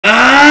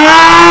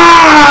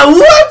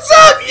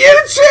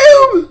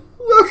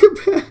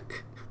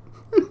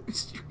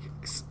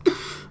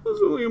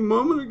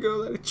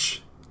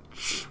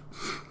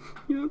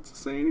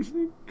say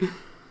anything.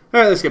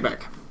 Alright, let's get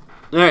back.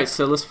 Alright,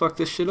 so let's fuck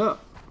this shit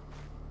up.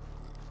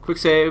 Quick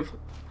save.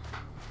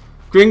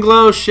 Green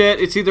glow shit.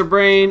 It's either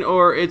brain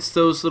or it's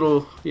those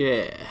little...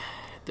 Yeah.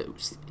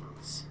 Those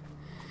things.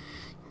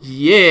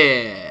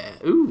 Yeah.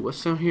 Ooh,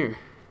 what's down here?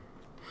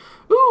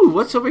 Ooh,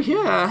 what's over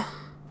here?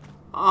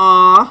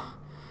 Aww.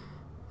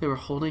 They were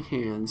holding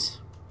hands.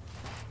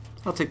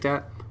 I'll take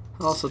that.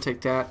 I'll also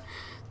take that.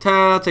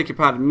 I'll take your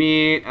pot of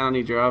meat. I don't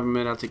need your oven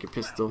mitt. I'll take your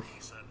pistol.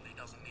 He certainly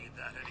doesn't need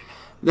that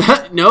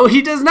anymore. No,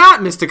 he does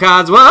not, Mr.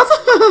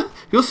 Codsworth.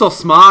 You're so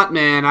smart,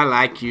 man. I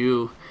like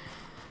you.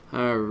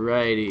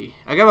 Alrighty.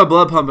 I got my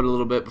blood pumping a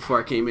little bit before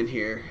I came in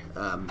here.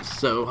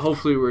 So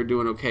hopefully we're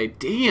doing okay.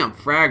 Damn,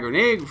 frag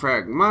grenade,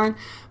 frag mine.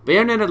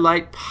 Bayoneted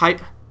light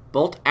pipe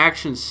bolt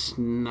action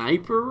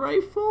sniper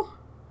rifle?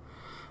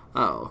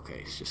 Oh,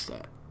 okay. It's just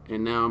that.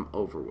 And now I'm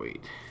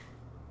overweight.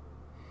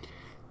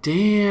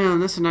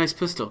 Damn, that's a nice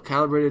pistol.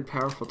 Calibrated,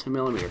 powerful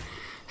 10mm.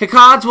 Hey,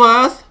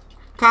 Codsworth!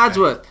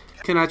 Codsworth,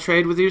 can I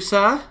trade with you,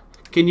 sir?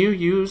 Can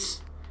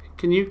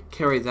you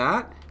carry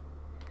that?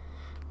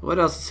 What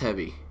else is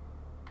heavy?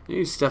 I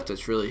need stuff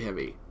that's really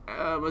heavy.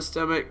 My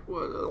stomach,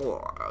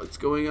 what's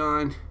going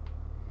on?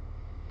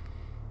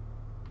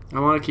 I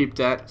want to keep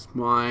that. It's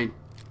mine.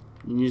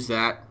 You can use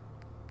that.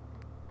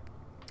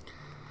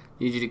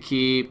 Need you to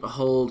keep a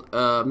hold.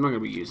 I'm not going to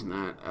be using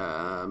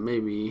that.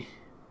 Maybe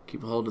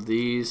keep a hold of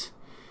these.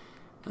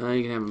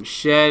 You can have a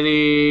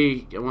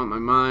machete. I want my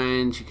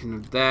mines. You can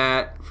have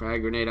that.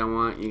 Frag grenade I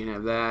want. You can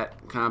have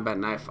that. Combat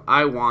knife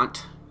I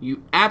want.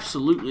 You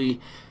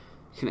absolutely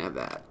can have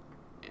that.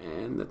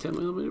 And the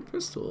 10mm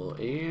pistol.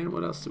 And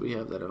what else do we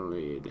have that I don't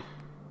need?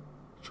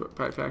 Short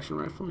pipe action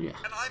rifle? Yeah.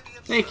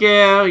 Thank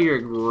you. You're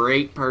a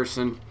great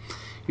person.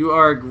 You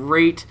are a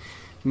great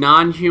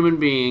non-human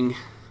being.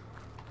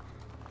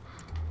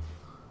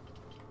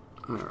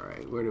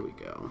 Alright, where do we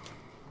go?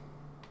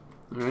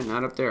 Alright,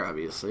 not up there,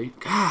 obviously.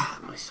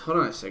 God, hold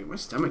on a second. My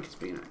stomach is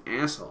being an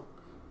asshole.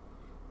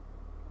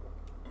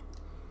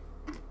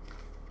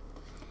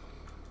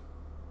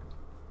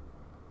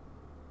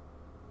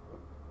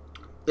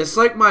 It's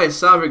like my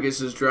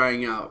esophagus is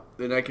drying out.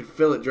 And I can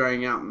feel it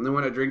drying out. And then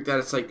when I drink that,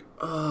 it's like,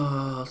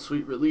 oh,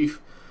 sweet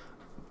relief.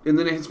 And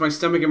then it hits my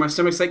stomach, and my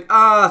stomach's like,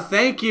 ah,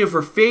 thank you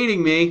for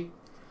feeding me.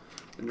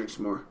 And drink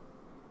some more.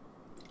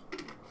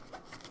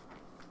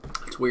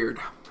 It's weird.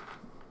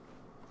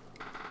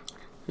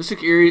 This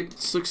looks eerie.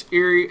 This looks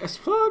eerie as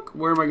fuck.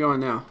 Where am I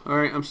going now?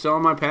 Alright, I'm still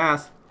on my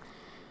path.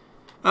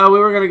 We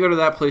were going to go to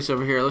that place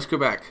over here. Let's go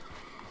back.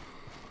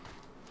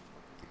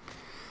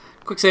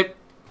 Quick save.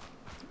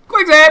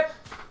 Quick save!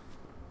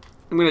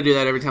 I'm going to do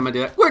that every time I do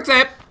that. Quick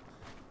save!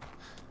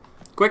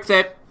 Quick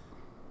save!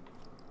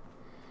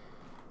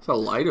 There's a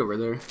light over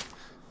there.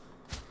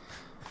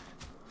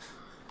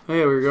 Oh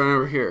yeah, we were going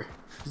over here.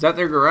 Is that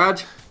their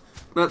garage?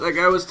 That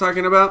guy was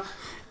talking about?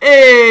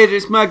 Hey,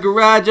 there's my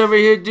garage over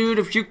here, dude.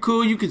 If you're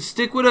cool, you can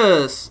stick with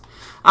us.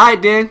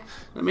 Alright, Dan.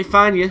 Let me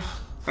find you.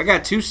 I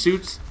got 2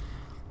 suits.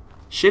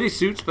 Shitty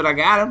suits, but I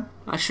got them.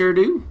 I sure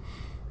do.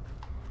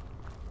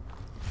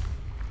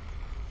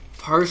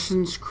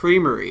 Parsons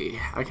Creamery.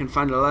 I can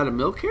find a lot of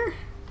milk here?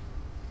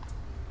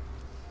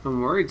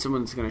 I'm worried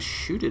someone's going to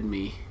shoot at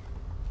me.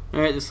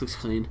 Alright, this looks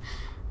clean.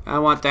 I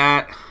want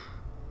that.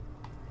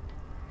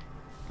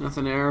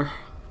 Nothing there.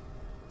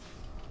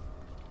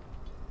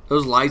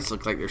 Those lights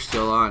look like they're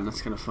still on.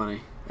 That's kind of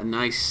funny. A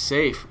nice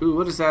safe. Ooh,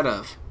 what is that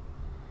of?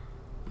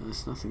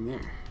 There's nothing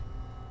there.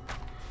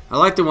 I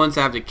like the ones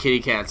that have the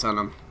kitty cats on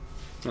them.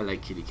 I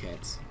like kitty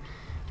cats.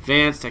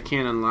 Advanced, I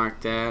can't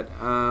unlock that.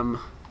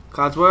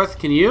 Codsworth,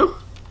 can you?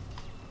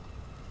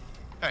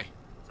 Hey,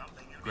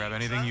 grab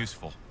anything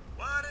useful.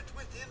 What's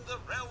within the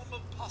realm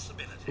of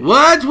possibility?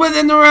 What's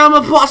within the realm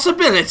of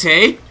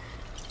possibility?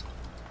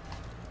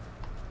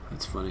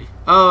 That's funny.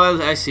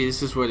 Oh, I see.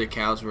 This is where the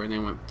cows were, and they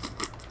went.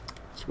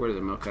 Squirted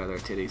the milk out of their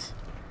titties.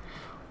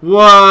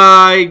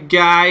 Why,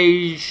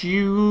 guys?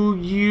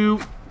 You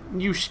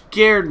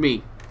scared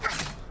me.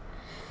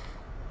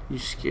 You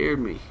scared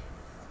me.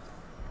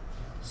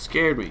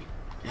 Scared me.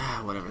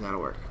 Ah, whatever.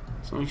 That'll work.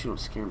 As long as you don't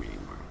scare me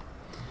anymore.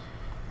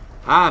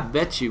 I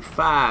bet you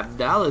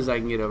 $5 I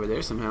can get over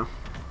there somehow.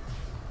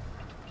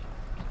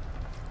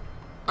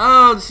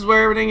 Oh, this is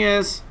where everything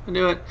is. I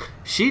knew it.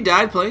 She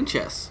died playing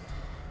chess.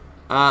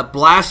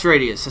 Blast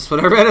radius. That's what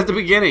I read at the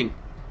beginning.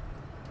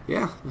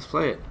 Yeah, let's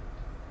play it.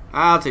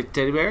 I'll take the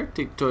teddy bear.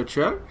 Take the toy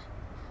truck.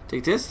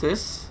 Take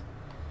this.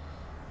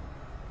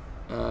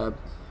 I'll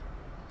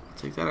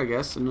take that, I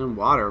guess. And then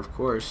water, of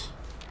course.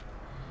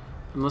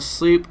 And let's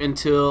sleep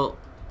until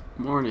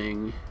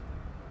morning.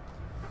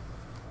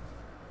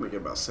 Make it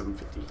about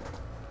 7:50.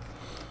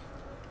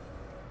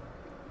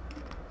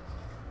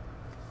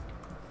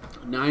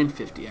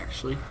 9:50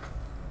 actually.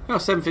 Oh,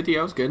 7:50.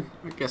 I was good.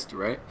 I guessed it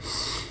right.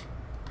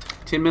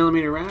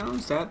 10mm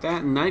rounds.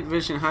 That night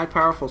vision, high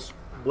powerful.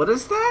 What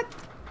is that?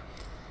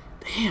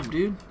 Damn,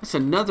 dude. That's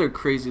another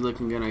crazy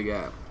looking gun I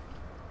got.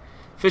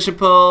 Fishing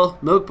pole,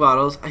 milk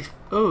bottles.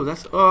 Oh,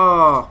 that's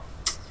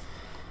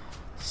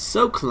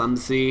so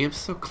clumsy. I'm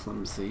so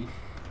clumsy.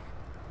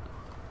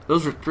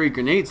 Those were 3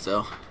 grenades,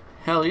 though.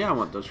 Hell yeah, I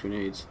want those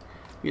grenades.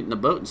 Get in the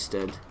boat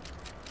instead.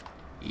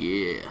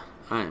 Yeah,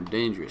 I am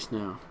dangerous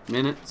now.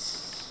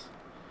 Minutes.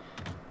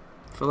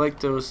 I feel like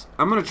those...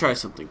 I'm going to try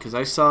something, because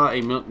I saw a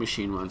milk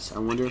machine once. I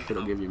wonder if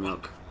it'll give you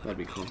milk. That'd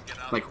be cool.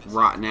 Like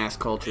rotten-ass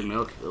cultured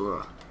milk. Ugh.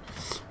 Ooh,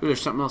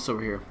 there's something else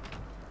over here.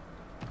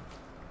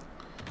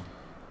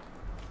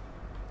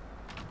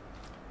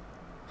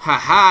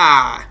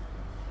 Ha-ha!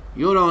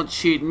 You don't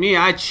cheat me,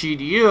 I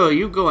cheat you.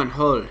 You go and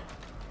hold.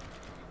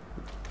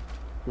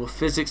 Will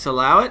physics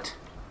allow it?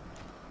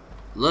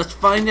 Let's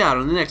find out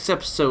on the next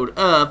episode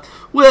of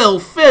Will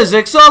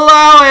Physics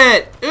Allow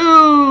It?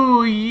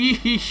 Ooh,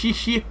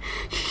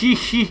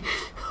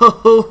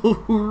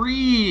 oh,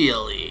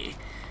 really?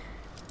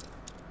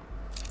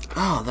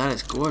 Oh, that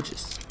is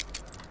gorgeous.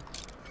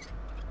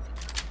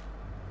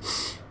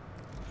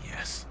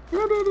 Yes.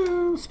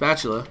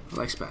 Spatula. I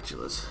like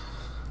spatulas.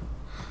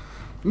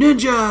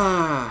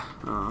 Ninja!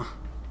 Oh.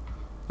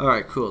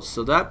 Alright, cool.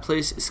 So that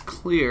place is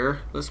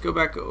clear. Let's go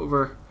back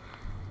over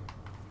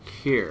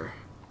here.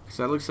 Because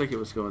that looks like it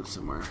was going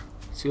somewhere.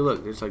 See,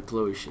 look, there's like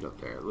glowy shit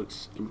up there. It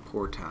looks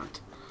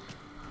important.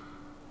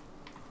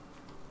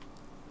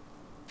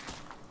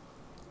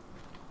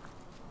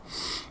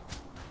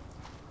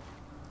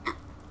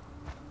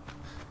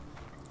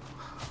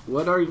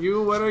 What are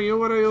you? What are you?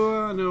 What are you?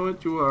 I know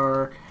what you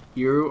are.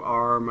 You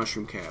are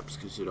mushroom caps,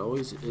 because it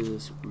always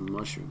is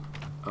mushroom.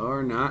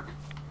 Or not.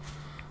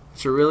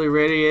 It's a really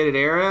radiated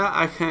area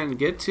I can't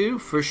get to,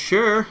 for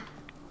sure.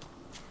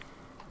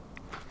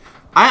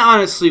 I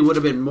honestly would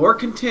have been more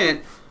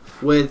content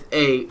with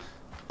a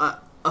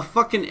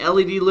fucking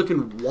LED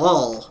looking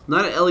wall.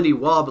 Not an LED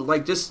wall, but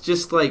like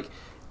just like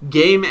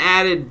game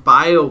added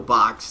bio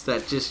box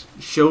that just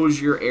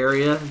shows your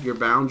area, your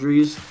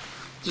boundaries.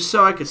 Just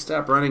so I could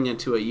stop running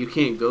into it. You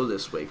can't go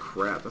this way.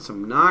 Crap, that's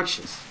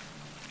obnoxious.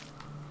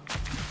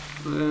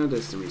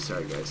 That's to me.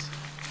 Sorry, guys.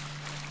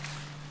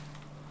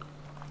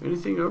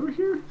 Anything over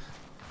here?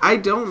 I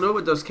don't know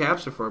what those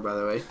caps are for, by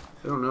the way.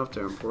 I don't know if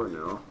they're important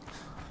at all.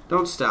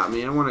 Don't stop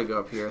me. I want to go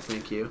up here.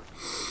 Thank you.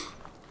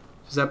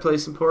 Is that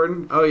place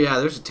important? Oh, yeah.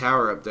 There's a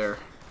tower up there.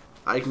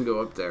 I can go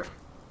up there.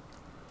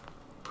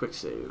 Quick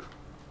save.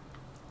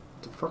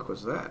 What the fuck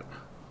was that?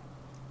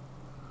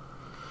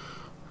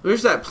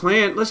 There's that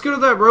plant. Let's go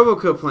to that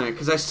Roboco plant,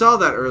 because I saw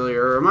that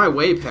earlier. Or am I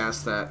way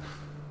past that?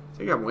 I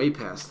think I'm way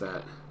past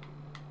that.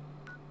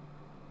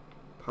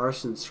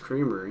 Parsons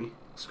Creamery.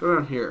 Let's go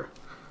down here.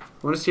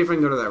 I want to see if I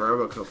can go to that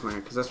Roboco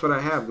plant, because that's what I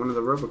have. One of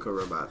the Roboco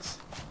robots.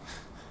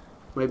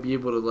 Might be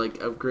able to,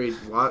 like, upgrade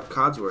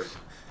Codsworth.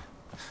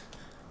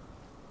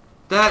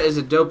 That is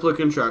a dope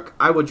looking truck.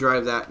 I would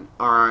drive that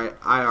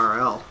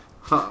IRL.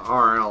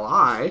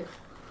 RLI.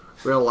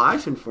 Real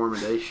life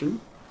information.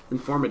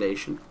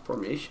 Formation. I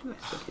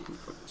still can't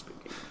fucking speak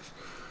English.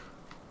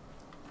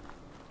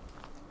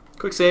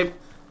 Quick save.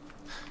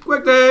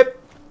 Quick tape.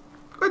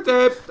 Quick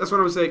tape. That's what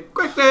I'm gonna say.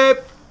 Quick tape.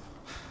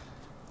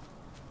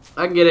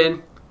 I can get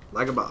in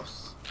like a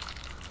boss.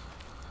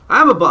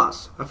 I'm a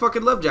boss. I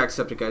fucking love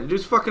Jacksepticeye. The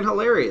dude's fucking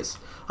hilarious.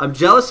 I'm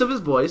jealous of his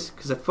voice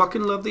because I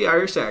fucking love the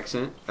Irish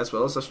accent, as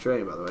well as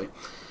Australian, by the way.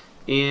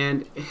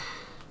 And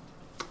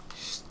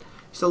he's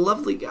a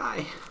lovely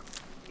guy.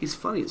 He's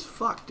funny as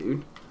fuck,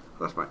 dude.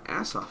 I laughed my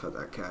ass off at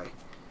that guy.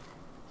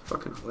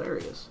 Fucking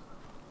hilarious.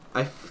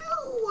 I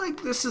feel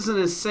like this is an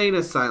insane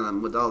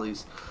asylum with all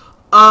these.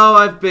 Oh,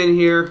 I've been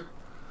here.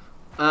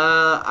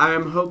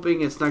 I'm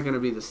hoping it's not going to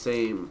be the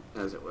same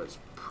as it was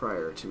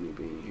prior to me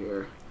being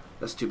here.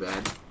 That's too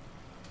bad.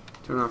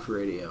 Turn off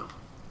radio.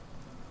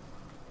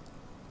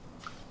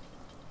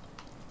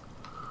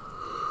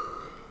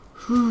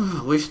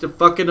 Wish the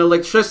fucking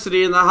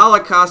electricity in the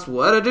Holocaust.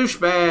 What a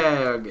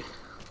douchebag.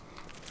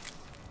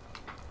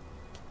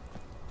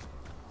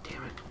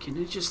 Damn it. Can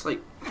it just,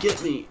 like,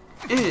 get me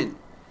in?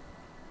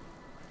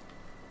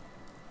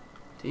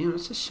 Damn,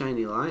 it's a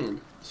shiny lion.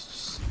 Let's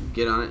just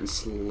get on it and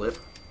slip.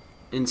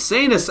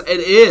 Insane as it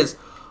is.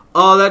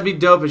 Oh, that'd be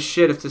dope as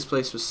shit if this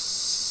place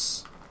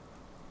was...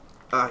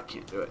 Oh, I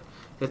can't do it.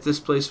 If this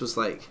place was,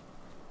 like,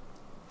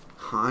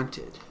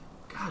 haunted.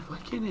 God, why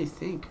can't I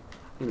think?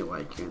 I know why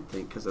I can't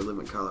think, because I live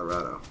in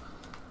Colorado.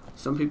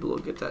 Some people will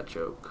get that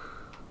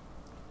joke.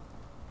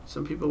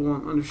 Some people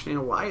won't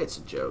understand why it's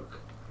a joke.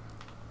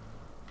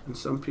 And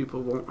some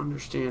people won't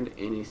understand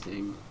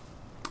anything.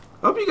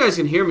 I hope you guys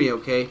can hear me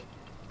okay.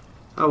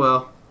 Oh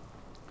well.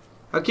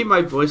 I'll keep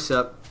my voice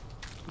up.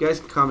 You guys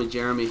can call me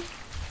Jeremy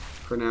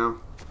for now.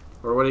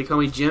 Or what do you call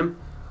me, Jim?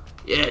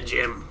 Yeah,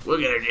 Jim. We'll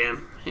get her,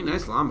 Jim. Hey,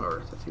 nice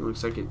lawnmower. That thing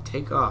looks like it'd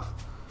take off.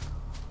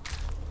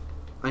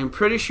 I'm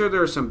pretty sure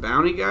there are some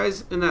bounty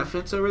guys in that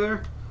fence over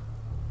there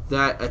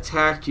that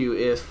attack you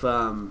if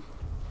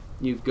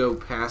you go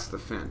past the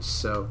fence.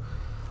 So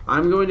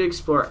I'm going to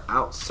explore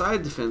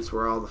outside the fence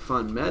where all the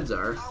fun meds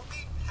are. I'll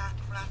be pack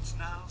rats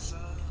now, sir.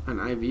 An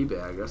IV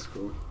bag. That's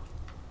cool.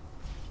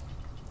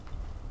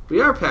 We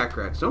are pack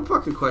rats. Don't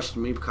fucking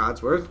question me,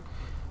 Codsworth.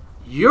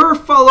 You're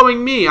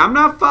following me. I'm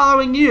not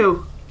following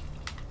you.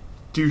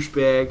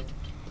 Douchebag.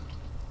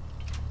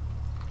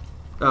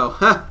 Oh,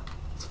 ha.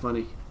 It's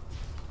funny.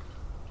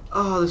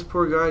 Oh, this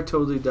poor guy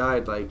totally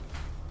died. Like,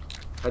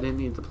 I didn't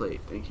need the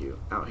plate. Thank you.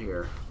 Out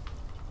here.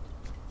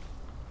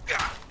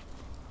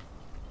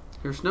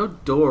 There's no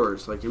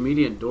doors, like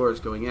immediate doors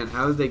going in.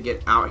 How did they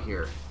get out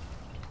here?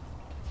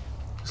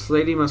 This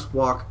lady must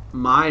walk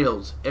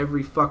miles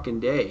every fucking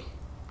day.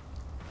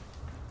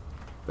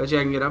 Bet you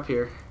I can get up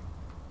here.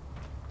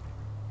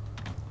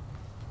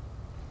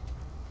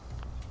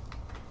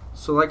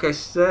 So like I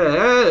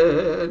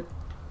said,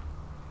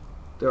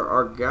 there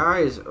are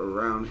guys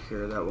around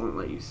here that won't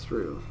let you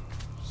through.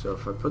 So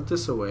if I put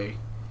this away,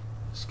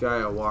 this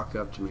guy will walk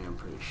up to me, I'm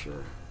pretty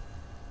sure.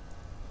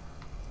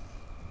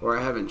 Or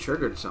I haven't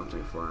triggered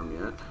something for him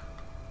yet.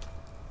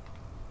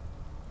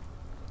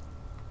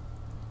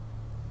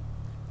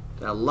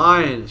 That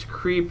lion is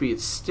creepy.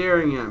 It's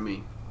staring at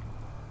me.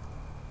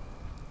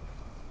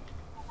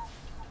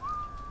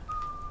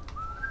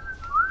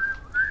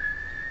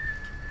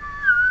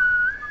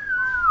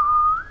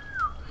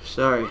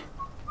 Sorry.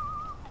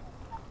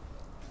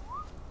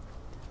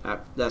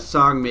 That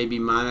song may be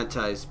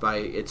monetized by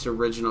its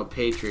original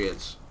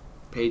patronage.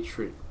 I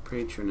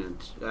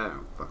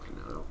don't fucking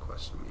know. Don't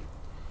question me.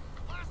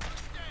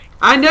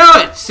 I know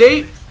it!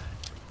 See?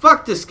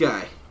 Fuck this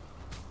guy.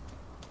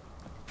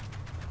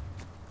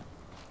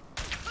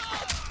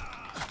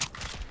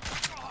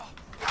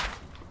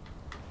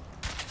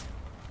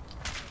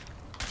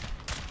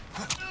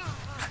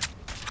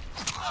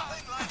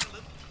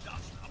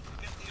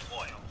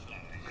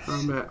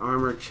 Combat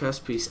armor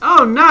chest piece.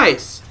 Oh,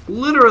 nice!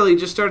 Literally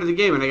just started the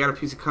game and I got a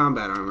piece of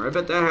combat armor. I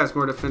bet that has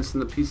more defense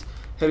than the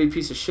heavy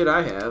piece of shit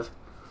I have.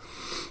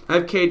 I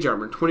have cage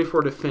armor,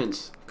 24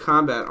 defense.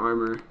 Combat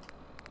armor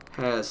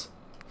has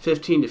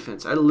 15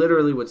 defense. I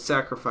literally would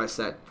sacrifice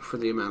that for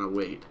the amount of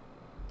weight.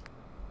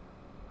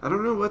 I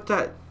don't know what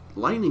that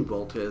lightning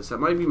bolt is. That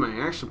might be my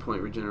action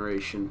point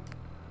regeneration.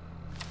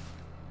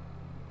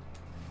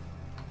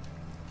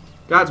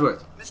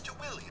 Godsworth. Mr.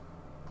 WillYUM.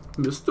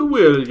 Mr.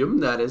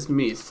 WillYUM, that is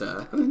me,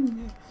 sir.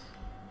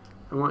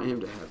 I want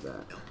him to have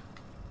that.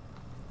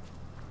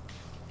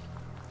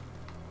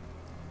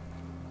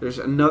 There's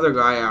another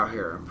guy out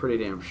here, I'm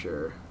pretty damn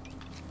sure.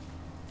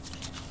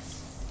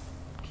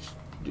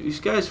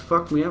 These guys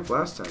fucked me up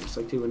last time. It's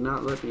like they would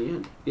not let me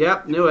in.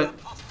 Yep, knew it.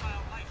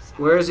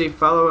 Where is he?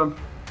 Follow him.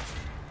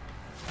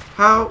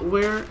 How,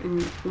 where,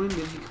 and when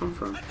did he come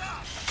from?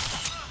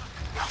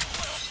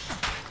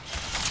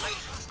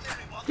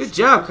 Good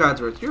job,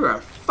 Codsworth. You're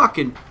a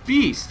fucking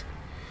beast.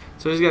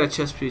 So he's got a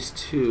chest piece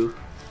too.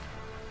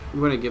 I'm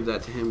going to give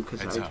that to him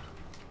because I...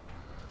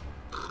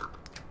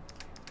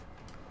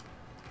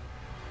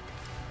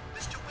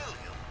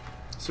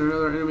 Is there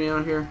another enemy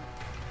out here?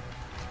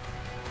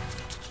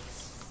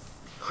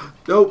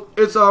 Nope,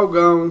 it's all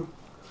gone.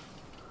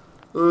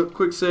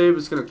 Quick save.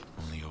 It's gonna.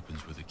 Only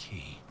opens with a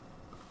key.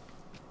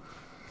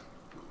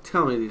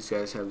 Tell me these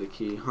guys have the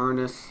key.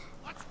 Harness.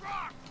 Let's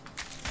rock!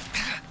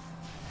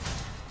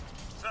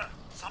 Sir,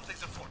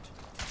 something's afoot.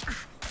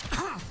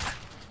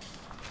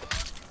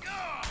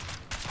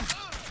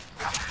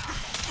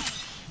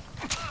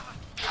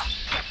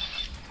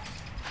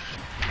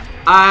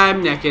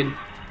 I'm naked.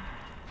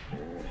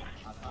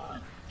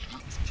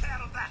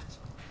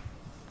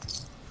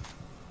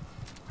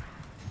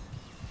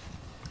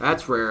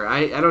 That's rare.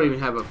 I don't even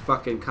have a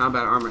fucking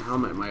combat armor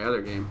helmet in my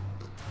other game.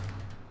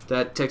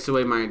 That takes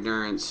away my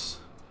endurance.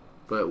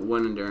 But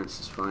 1 endurance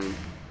is fine.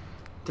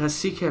 That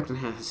sea captain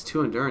has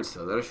 2 endurance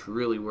though. That is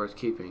really worth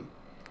keeping.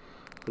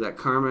 But that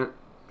combat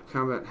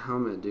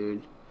helmet,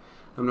 dude.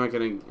 I'm not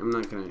gonna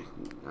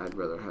I'd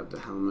rather have the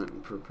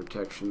helmet for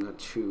protection. That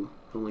too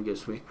only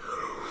gives me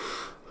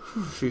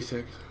a few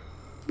seconds.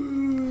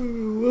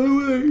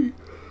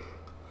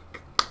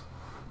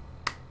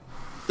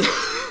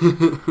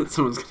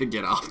 Someone's gonna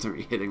get off to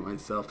me hitting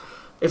myself.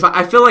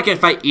 I feel like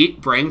if I eat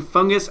brain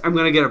fungus, I'm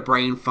gonna get a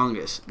brain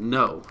fungus.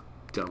 No,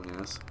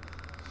 dumbass.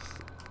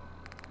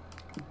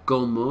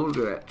 Go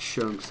motor at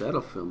chunks. That'll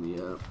fill me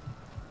up.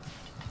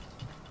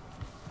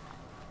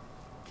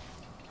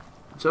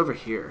 It's over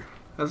here.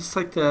 It's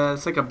like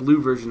a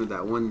blue version of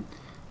that one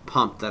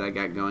pump that I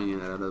got going in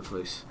that other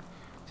place.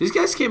 These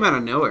guys came out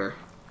of nowhere.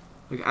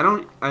 Like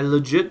I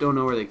legit don't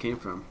know where they came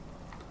from.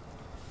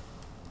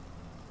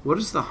 What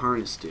does the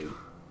harness do?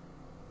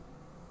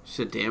 Is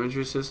it damage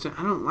resistant?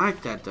 I don't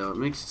like that though. It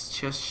makes his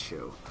chest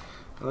show.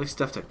 I like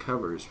stuff that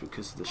covers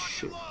because of the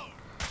shit.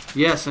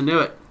 Yes, I knew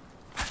it.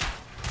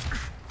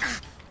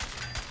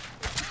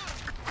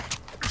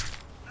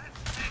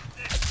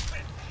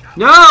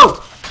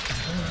 No!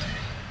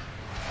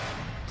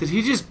 Did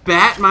he just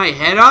bat my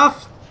head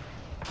off?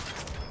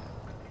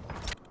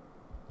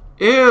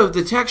 Ew,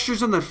 the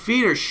textures on the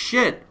feet are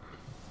shit.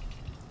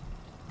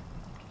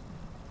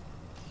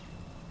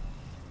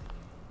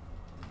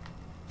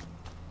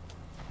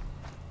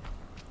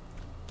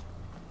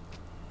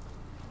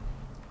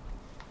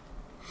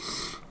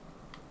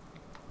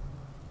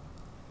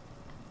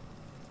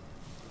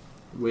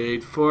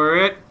 Wait for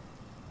it.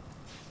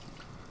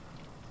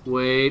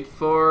 Wait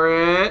for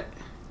it.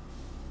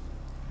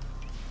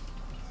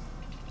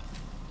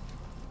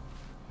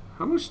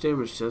 How much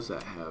damage does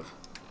that have?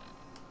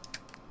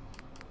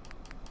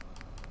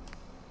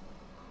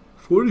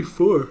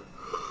 24.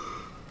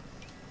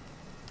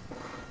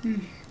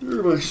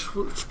 My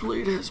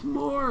switchblade has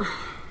more.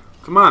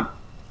 Come on.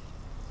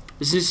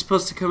 Is this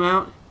supposed to come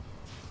out?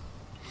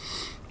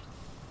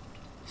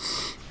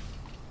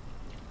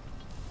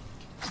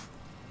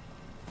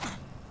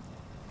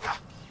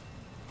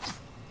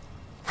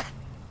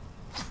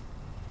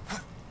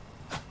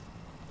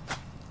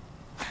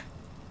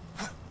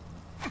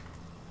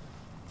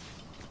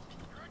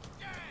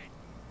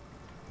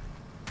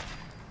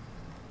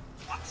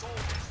 What's all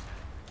this?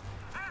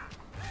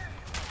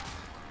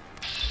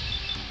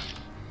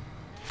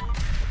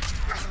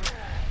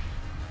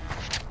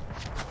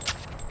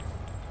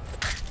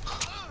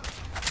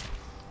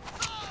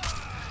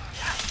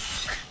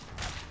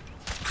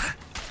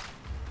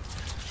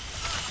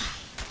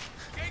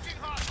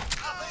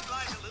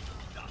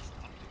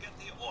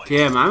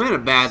 Damn, I'm in a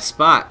bad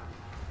spot.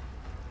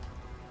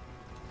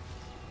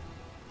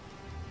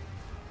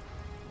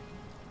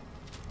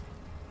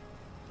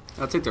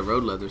 I'll take the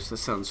road leathers. That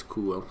sounds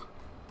cool.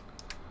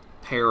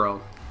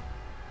 Peril.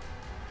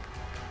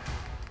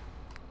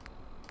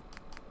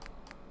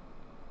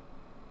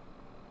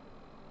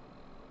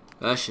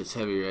 That shit's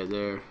heavy right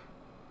there.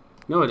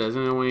 No, it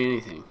doesn't. I don't weigh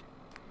anything.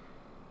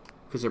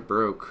 Because they're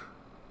broke.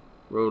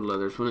 Road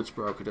leathers. When it's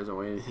broke, it doesn't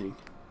weigh anything.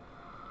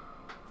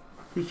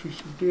 Gives me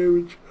some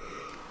damage.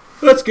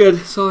 That's good.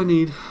 That's all I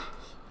need.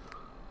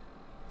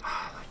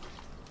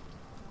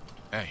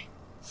 Hey.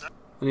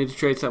 I need to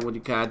trade something with you,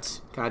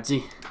 Kads.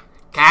 Kadsy.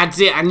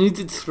 Kadsy, I need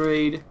to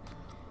trade.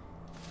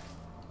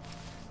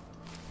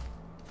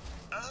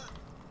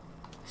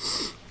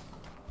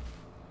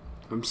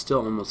 I'm still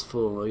almost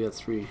full. I got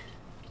 3.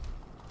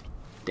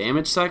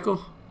 Damage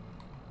cycle?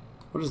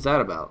 What is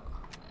that about?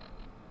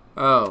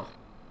 Oh.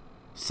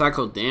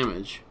 Cycle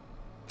damage.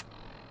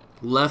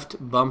 Left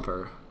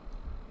bumper.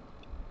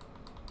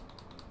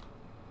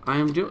 I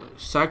am doing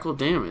cycle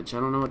damage. I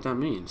don't know what that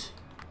means.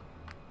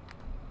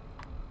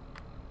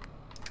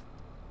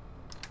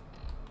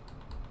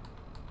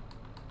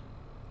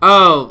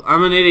 Oh,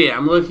 I'm an idiot.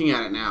 I'm looking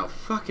at it now.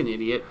 Fucking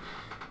idiot.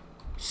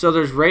 So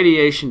there's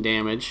radiation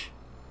damage.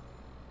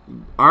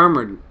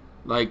 Armored,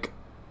 like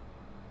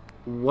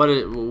what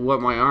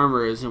my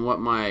armor is and what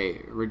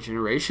my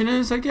regeneration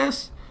is, I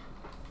guess.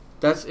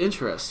 That's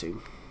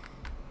interesting.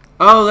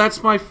 Oh,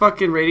 that's my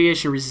fucking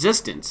radiation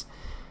resistance.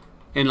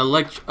 And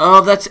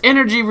oh, that's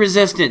energy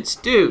resistance,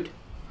 dude.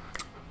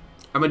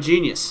 I'm a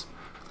genius.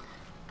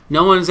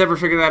 No one's ever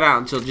figured that out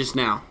until just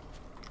now.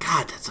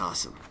 God, that's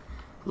awesome.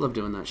 I love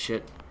doing that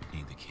shit.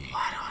 Need the key.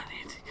 Why do I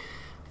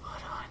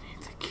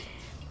need the key?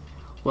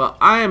 Well,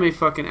 I am a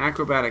fucking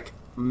acrobatic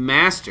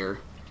master,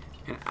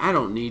 and I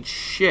don't need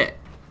shit.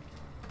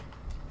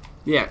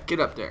 Yeah, get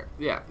up there.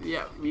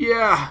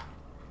 Yeah.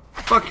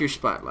 Fuck your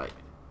spotlight.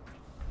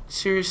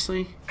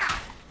 Seriously?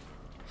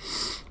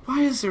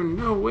 Why is there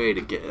no way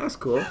to get... That's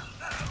cool.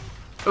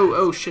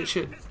 Oh,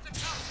 shit.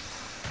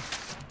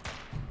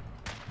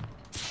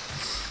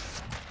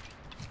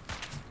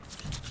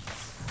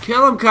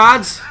 Kill him,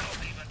 Cods!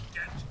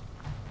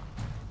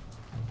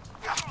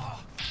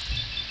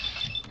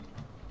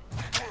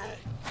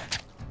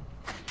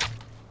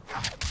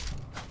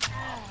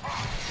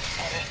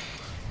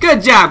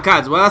 Good job,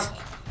 Codsworth.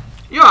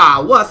 You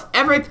are worth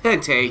every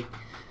penny.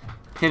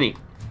 Penny.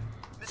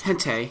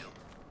 Hey.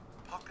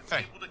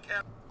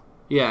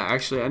 Yeah,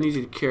 actually, I need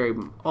you to carry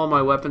all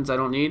my weapons I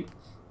don't need.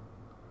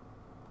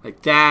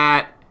 Like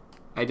that.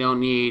 I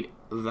don't need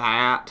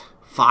that.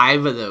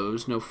 5 of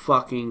those. No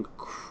fucking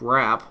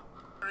crap.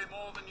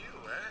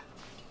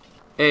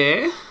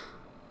 Eh?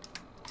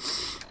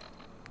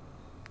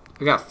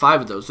 I got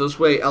 5 of those. Those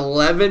weigh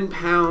 11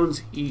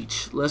 pounds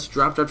each. Let's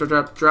drop. It's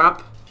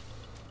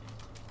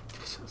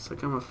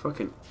like I'm a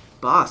fucking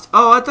boss.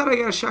 Oh, I thought I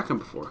got a shotgun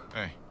before.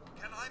 Hey.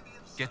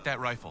 Get that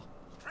rifle.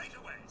 Straight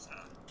away, sir.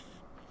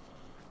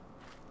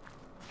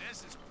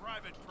 This is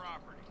private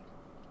property.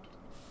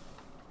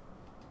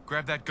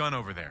 Grab that gun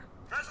over there.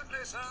 Presently,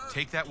 sir.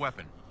 Take that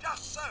weapon.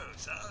 Just so,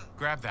 sir.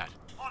 Grab that.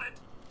 On it.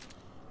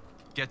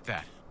 Get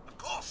that. Of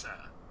course, sir.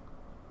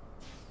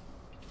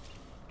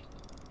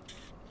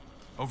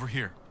 Over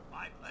here.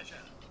 My pleasure.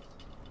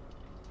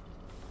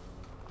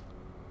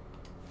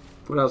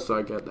 What else do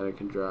I got that I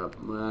can drop?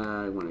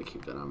 I want to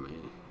keep that on me.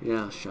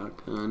 Yeah,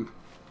 shotgun.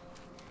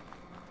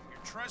 You're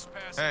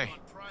trespassing Hey. on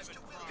private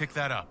property. Pick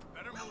that up.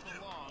 Better move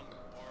along,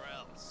 or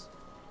else.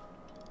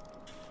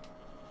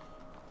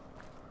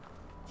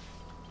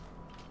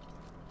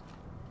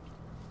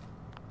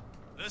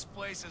 This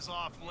place is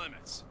off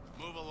limits.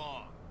 Move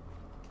along.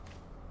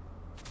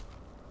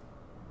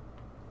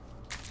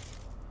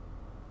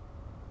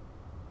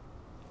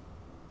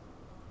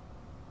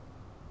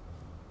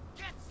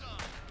 Get some!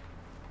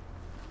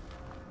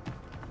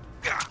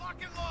 Lock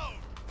and load!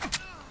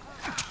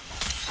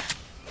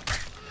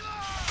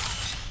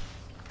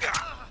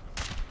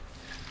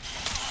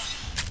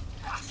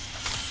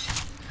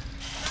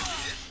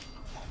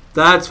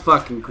 That's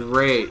fucking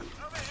great.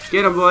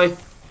 Get him, boy. You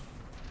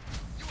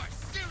are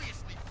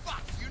seriously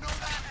fucked, you know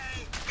that?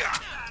 Hey, get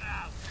that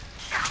out!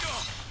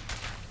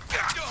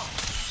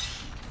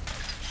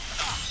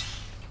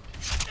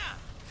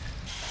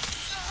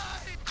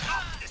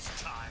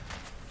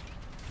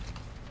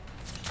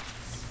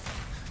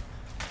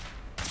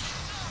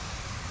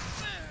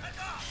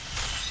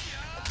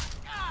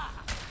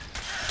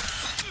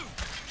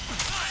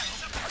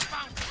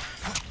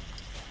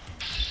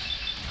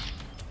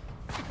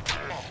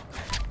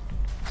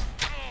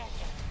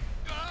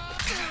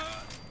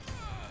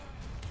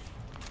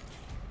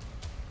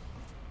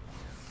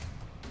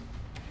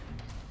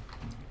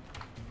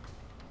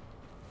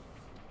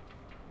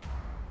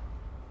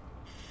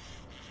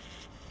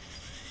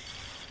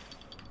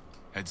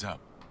 Heads up.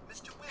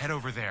 Mr. Will. Head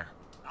over there.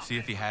 See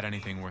if he had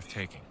anything worth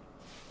taking.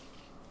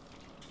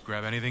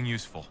 Grab anything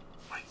useful.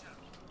 Right, sir.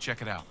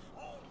 Check it out.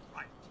 All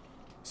right.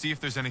 See if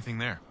there's anything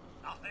there.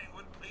 Nothing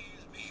would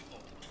please me more.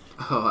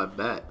 Oh, I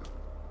bet.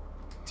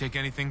 Take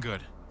anything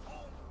good.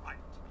 All right.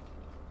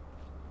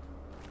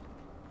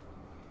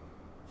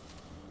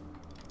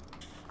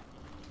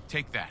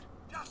 Take that.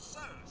 Just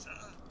so, sir.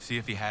 See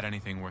if he had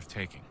anything worth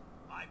taking.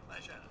 My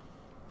pleasure.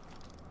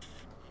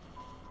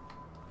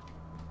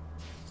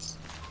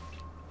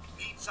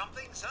 Need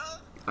something, sir?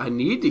 I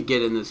need to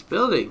get in this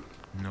building.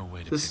 No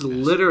way to This pick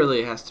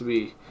literally has to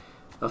be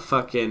a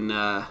fucking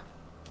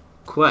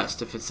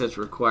quest if it says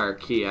require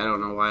key. I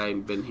don't know why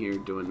I've been here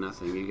doing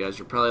nothing. You guys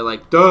are probably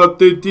like, duh,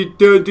 they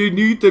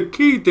need the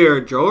key there,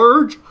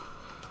 George.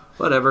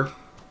 Whatever.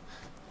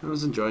 I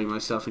was enjoying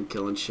myself and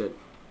killing shit.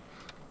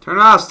 Turn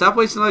it off. Stop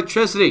wasting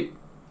electricity.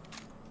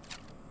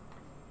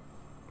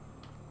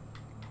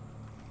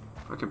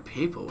 Fucking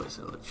people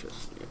wasting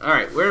electricity.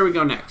 Alright, where do we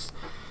go next?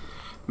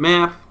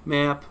 Map.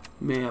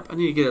 I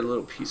need to get a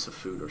little piece of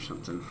food or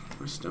something.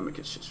 My stomach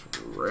is just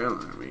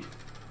railing at me.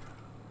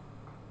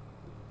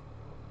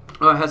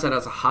 Oh, it has that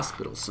as a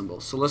hospital symbol.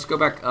 So let's go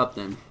back up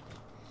then.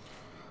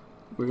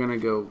 We're going to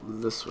go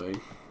this way.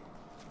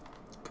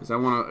 Because I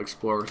want to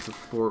explore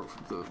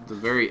the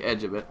very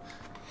edge of it.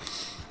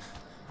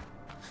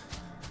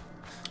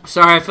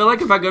 Sorry, I feel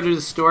like if I go to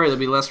the story, there'll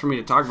be less for me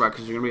to talk about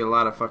because there's going to be a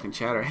lot of fucking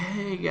chatter.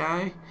 Hey,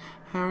 guy.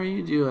 How are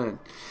you doing?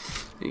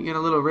 You got a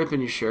little rip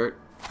in your shirt.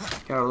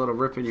 Got a little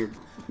rip in your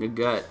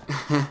gut.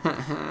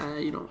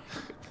 You don't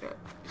have a gut.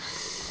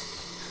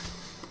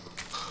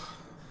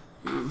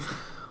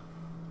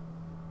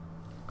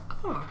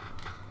 Oh.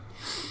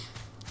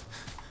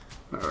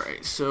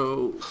 Alright,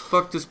 so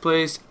fuck this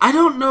place. I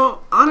don't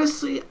know,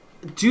 honestly,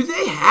 do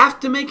they have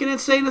to make an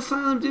insane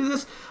asylum do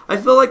this? I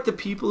feel like the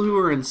people who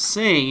are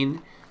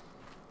insane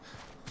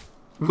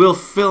will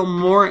feel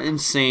more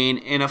insane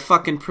in a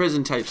fucking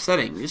prison type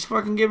setting. Just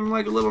fucking give them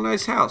like a little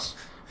nice house.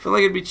 I feel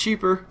like it'd be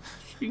cheaper.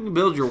 You can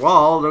build your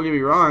wall, don't get me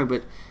wrong,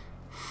 but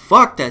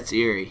fuck, that's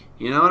eerie.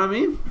 You know what I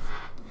mean?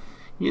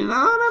 You know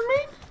what I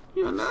mean?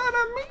 You know what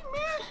I mean,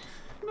 man?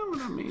 You know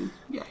what I mean?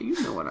 Yeah, you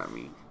know what I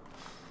mean.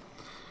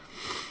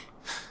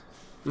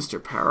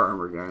 Mr. Power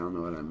Armor guy, I don't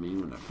know what I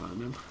mean when I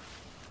find him.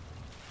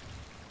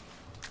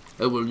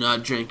 I will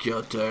not drink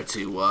your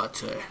dirty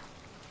water.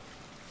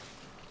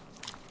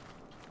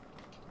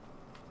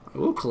 I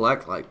will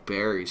collect like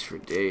berries for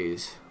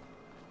days.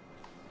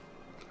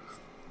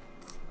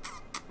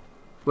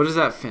 What is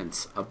that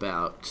fence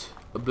about?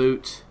 A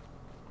boot?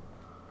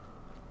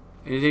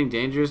 Anything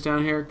dangerous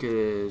down here?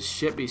 Cause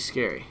shit be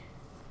scary.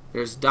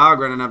 There's a dog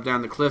running up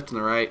down the cliff to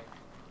the right.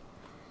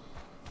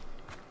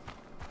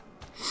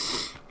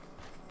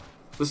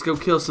 Let's go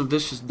kill some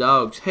vicious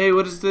dogs. Hey,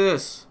 what is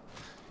this?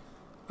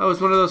 Oh, it's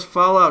one of those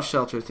fallout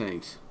shelter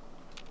things.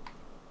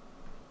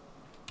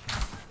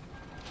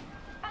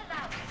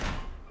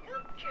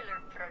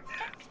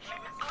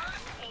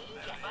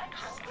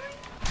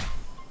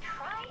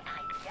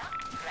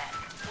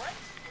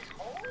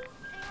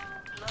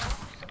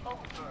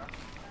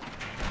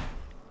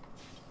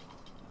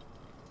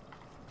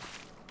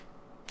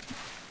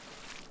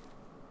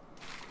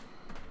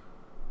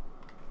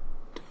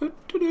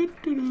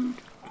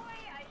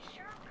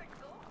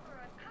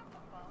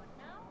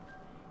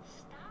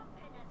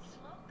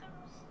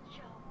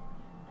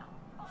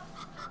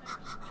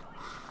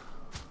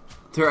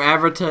 They're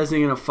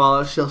advertising in a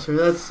fallout shelter.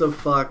 That's so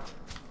fucked.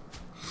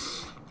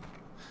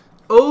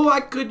 Oh, I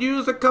could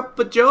use a cup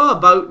of joe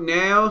about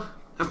now.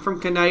 I'm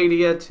from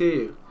Canada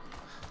too.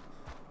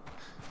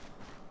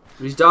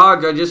 These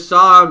dogs, I just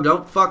saw them.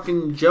 Don't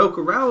fucking joke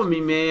around with me,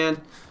 man.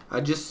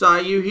 I just saw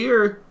you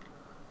here.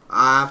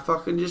 I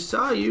fucking just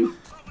saw you.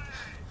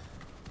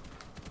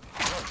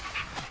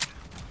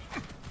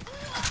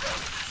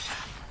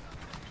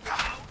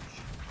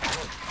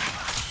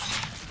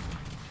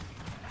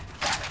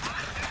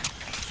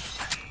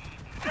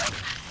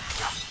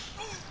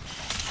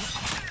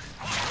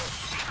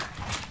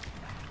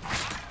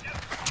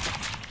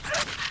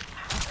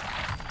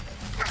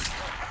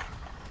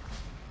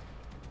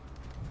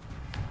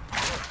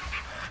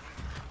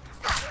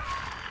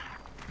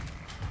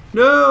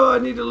 No, I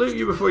need to loot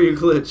you before you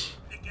glitch.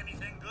 Think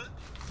anything good?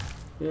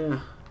 Yeah.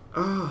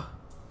 Oh.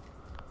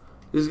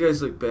 These guys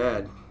look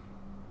bad.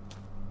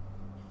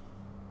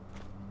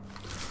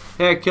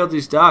 Hey, I killed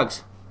these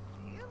dogs.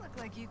 You look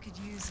like you could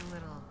use a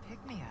little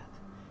pick-me-up.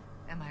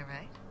 Am I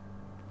right?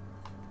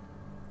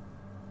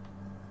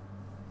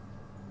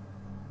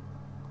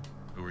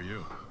 Who are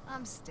you?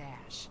 I'm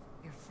Stash,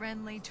 your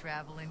friendly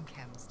traveling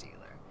chems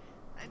dealer.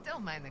 I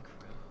don't mind the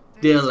crew.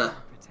 They're Dealer.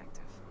 super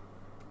protective.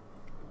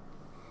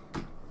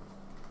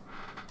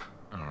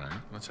 All right,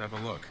 let's have a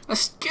look.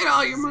 Let's get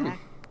all your money.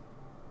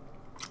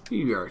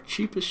 You are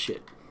cheap as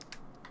shit.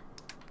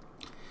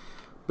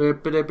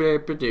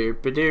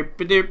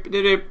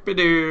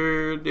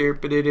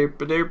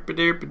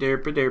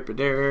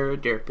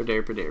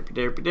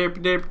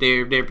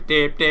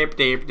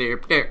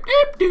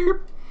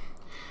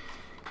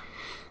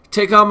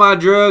 Take all my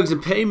drugs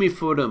and pay me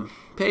for them.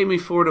 Pay me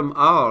for them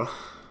all.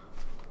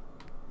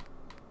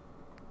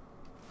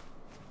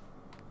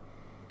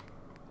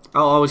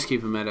 I'll always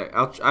keep a medic.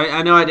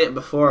 I know I didn't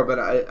before, but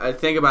I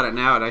think about it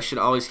now, and I should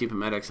always keep a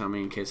medic on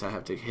me in case I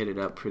have to hit it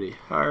up pretty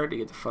hard to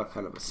get the fuck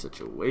out of a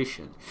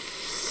situation.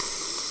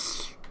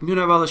 I'm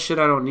gonna have all the shit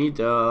I don't need,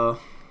 though.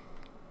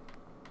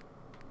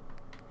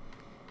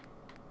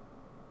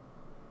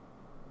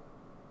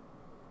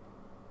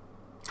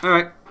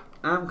 Alright.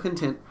 I'm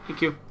content.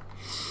 Thank you.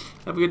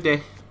 Have a good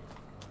day.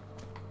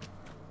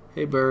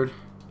 Hey, bird.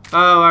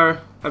 Oh,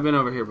 I've been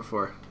over here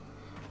before.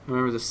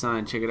 Remember the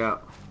sign. Check it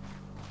out.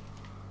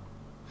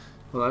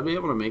 Will I be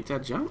able to make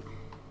that jump?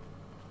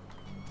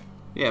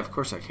 Yeah, of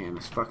course I can.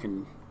 It's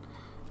fucking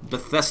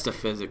Bethesda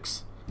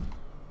physics.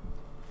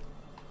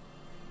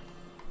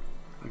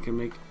 I can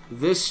make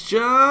this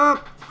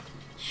jump.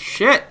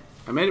 Shit!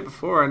 I made it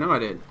before. I know I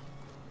did.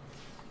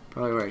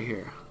 Probably right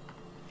here.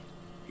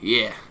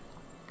 Yeah.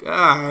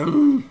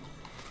 God.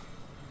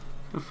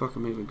 That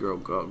fucking made the girl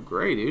go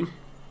gray, dude.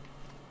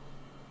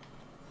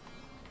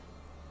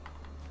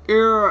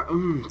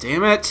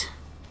 Damn it.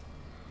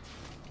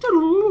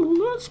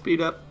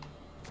 Speed up.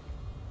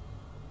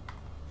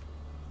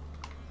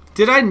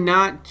 Did I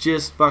not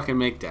just fucking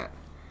make that?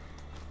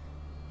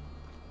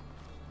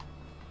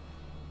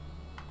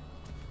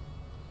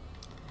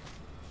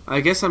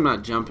 I guess I'm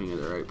not jumping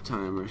at the right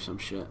time or some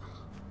shit.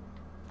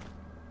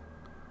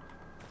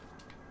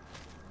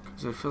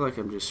 Because I feel like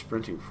I'm just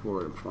sprinting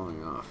forward and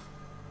falling off.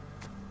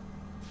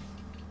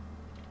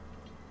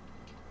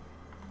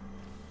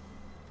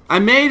 I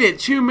made it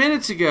 2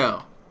 minutes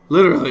ago.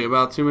 Literally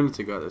about 2 minutes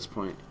ago at this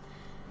point.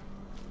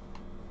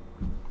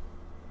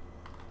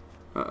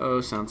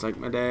 Uh-oh, sounds like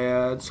my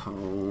dad's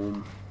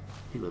home.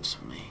 He lives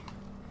with me.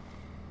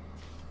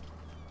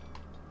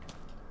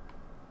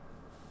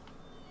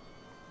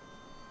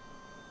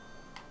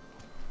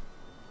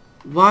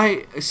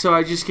 Why? So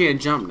I just can't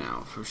jump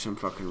now for some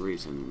fucking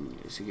reason.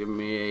 Is he giving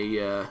me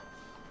a,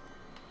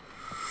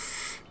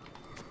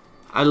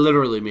 I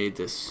literally made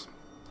this.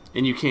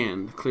 And you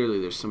can.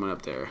 Clearly there's someone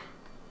up there.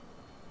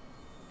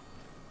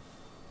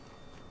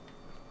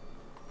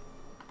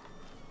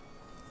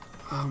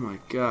 Oh my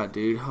god,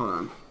 dude. Hold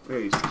on. I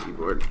gotta use the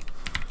keyboard.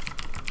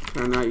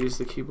 Can I not use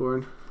the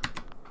keyboard?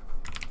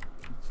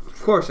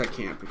 Of course I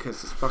can't,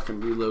 because it's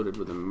fucking reloaded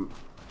with a...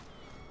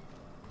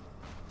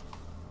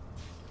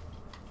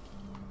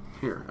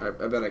 Here,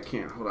 I bet I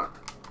can. Hold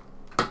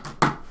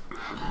on.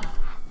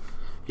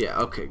 Yeah,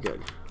 okay,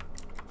 good.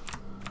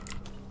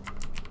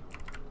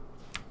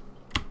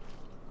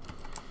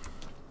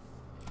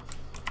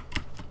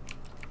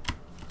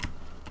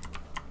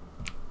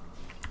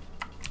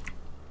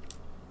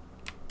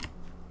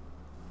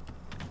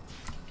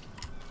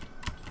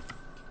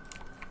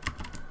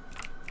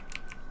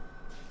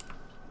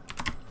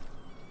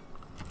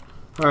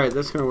 Alright,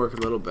 that's gonna work a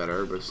little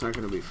better, but it's not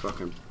gonna be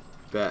fucking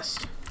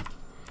best.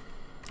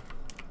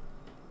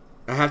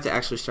 I have to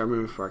actually start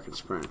moving before I can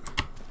sprint.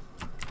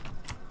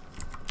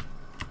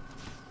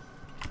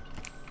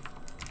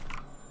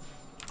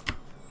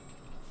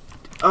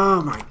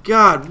 Oh my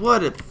god,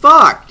 what a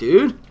fuck,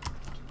 dude!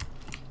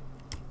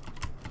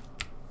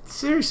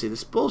 Seriously,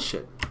 this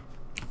bullshit.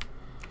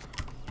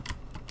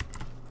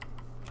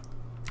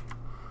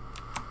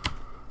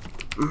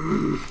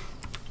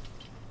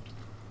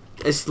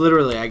 It's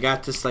literally, I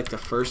got this like the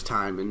first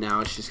time, and now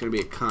it's just gonna be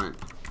a cunt.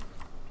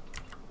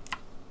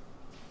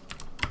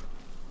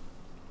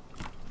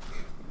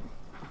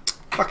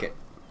 Fuck it.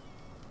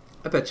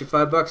 I bet you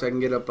 $5 I can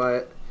get up by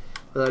it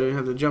without even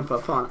having to jump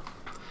up on it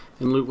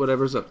and loot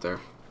whatever's up there.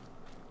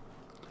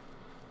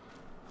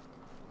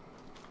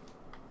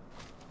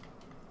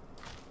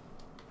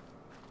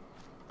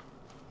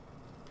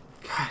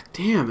 God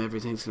damn,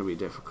 everything's gonna be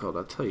difficult,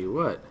 I'll tell you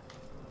what.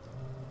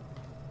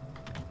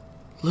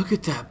 Look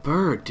at that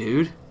bird,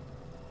 dude.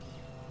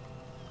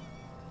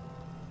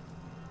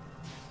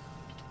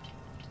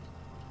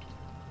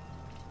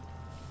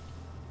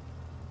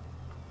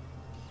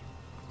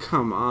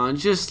 Come on,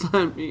 just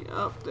let me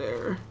up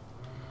there.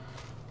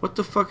 What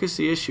the fuck is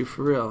the issue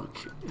for real?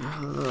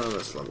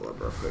 Let's level up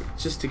real quick.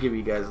 Just to give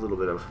you guys a little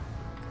bit of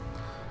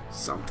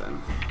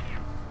something.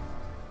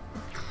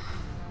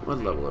 What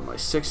level am I?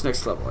 6,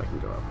 next level I can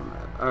go up on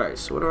that. Alright,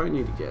 so what do I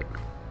need to get?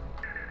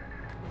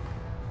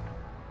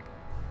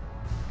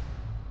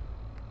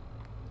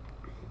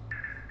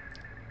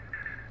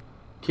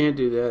 Can't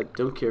do that.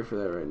 Don't care for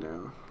that right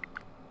now.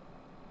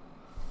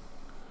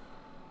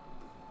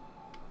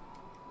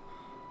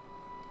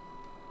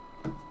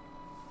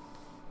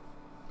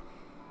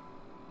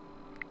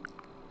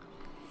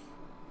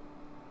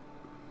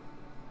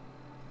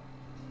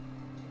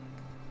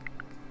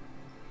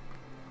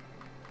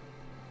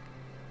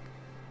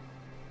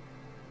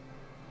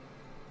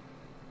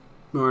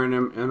 More, I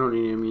don't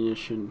need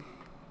ammunition.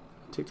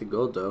 Take the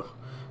gold though.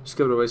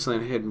 Discover the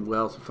wasteland, hidden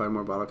wealth, and find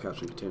more bottle caps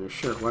and containers.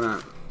 Sure, why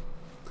not?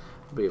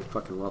 I'll be a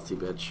fucking wealthy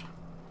bitch.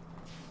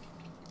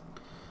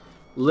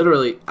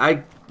 Literally,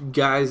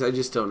 guys, I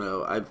just don't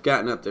know. I've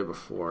gotten up there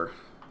before.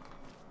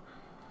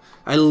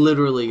 I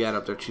literally got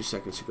up there 2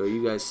 seconds ago.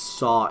 You guys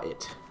saw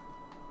it.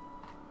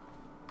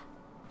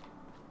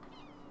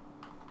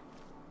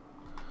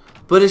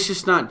 But it's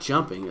just not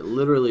jumping. It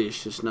literally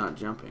is just not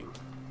jumping.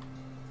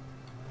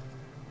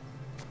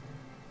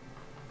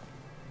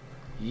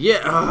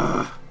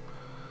 Yeah.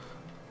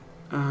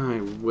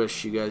 I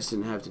wish you guys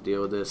didn't have to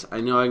deal with this.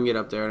 I know I can get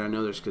up there, and I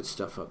know there's good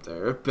stuff up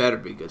there. There better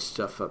be good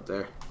stuff up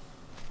there.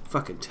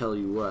 Fucking tell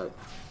you what.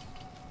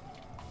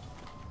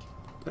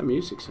 That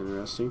music's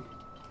interesting.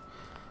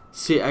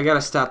 See, I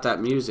gotta stop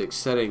that music.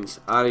 Settings,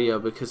 audio,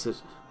 because it...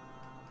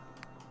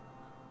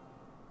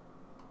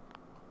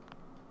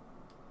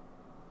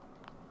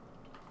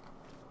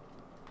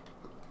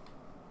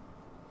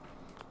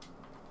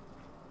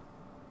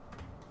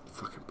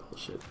 Fucking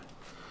bullshit.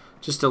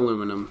 Just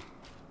aluminum.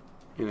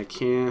 And a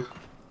can.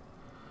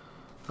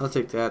 I'll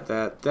take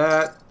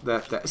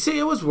that. See,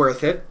 it was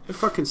worth it. The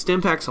fucking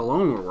stim packs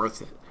alone were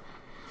worth it.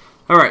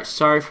 Alright,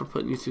 sorry for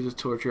putting you through the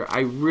torture. I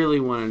really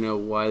want to know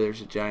why there's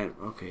a giant...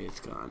 Okay, it's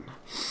gone.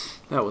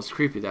 That was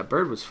creepy. That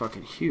bird was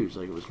fucking huge,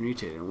 like it was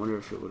mutated. I wonder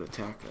if it would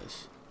attack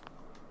us.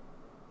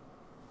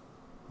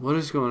 What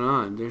is going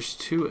on? There's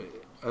two...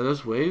 Are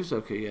those waves?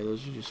 Okay, yeah,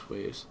 those are just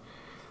waves.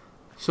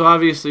 So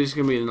obviously it's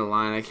going to be in the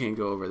line. I can't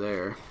go over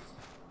there.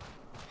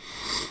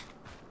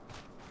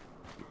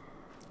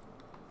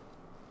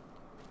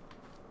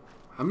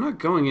 I'm not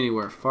going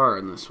anywhere far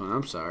in this one.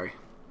 I'm sorry.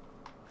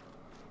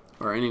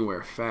 Or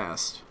anywhere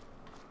fast.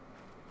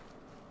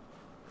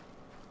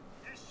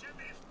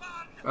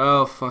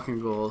 Oh,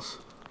 fucking goals.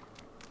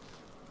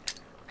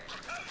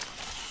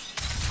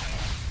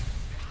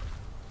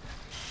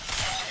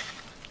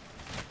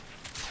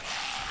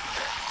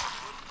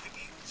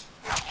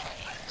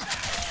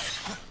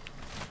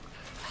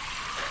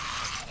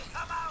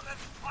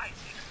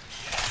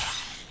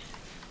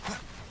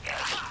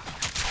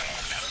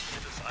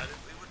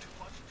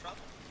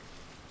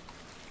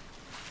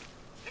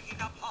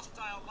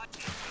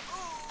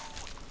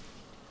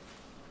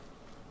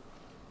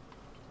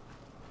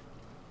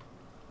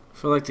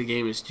 I feel like the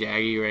game is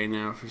jaggy right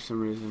now for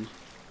some reason.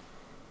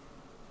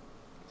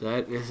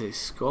 That is a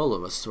skull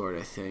of a sort,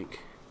 I think.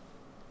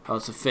 Oh,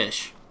 it's a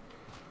fish.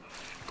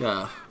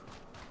 Duh.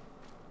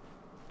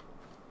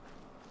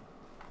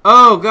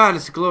 Oh god,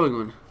 it's a glowing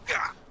one.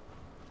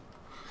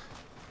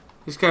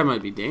 This guy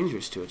might be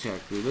dangerous to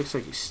attack, but he looks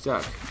like he's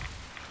stuck.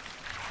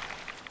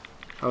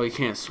 Oh, he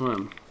can't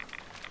swim.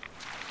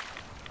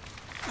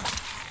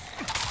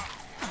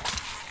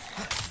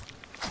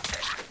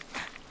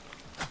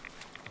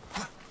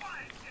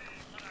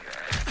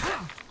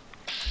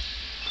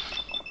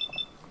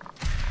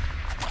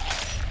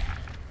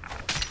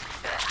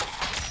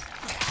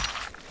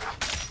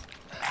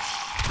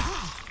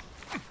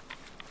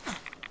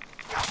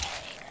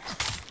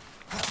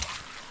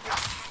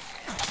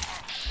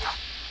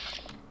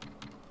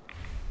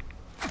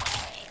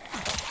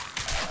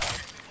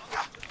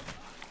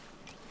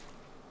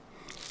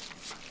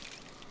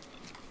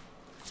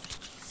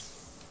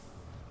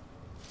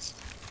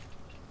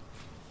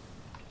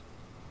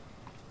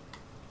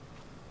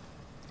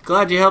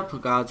 Glad you helped,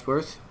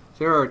 Godsworth.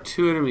 There are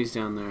 2 enemies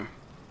down there.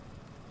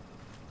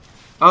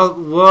 Oh,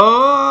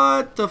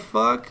 what the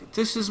fuck?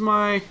 This is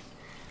my...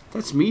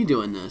 That's me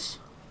doing this.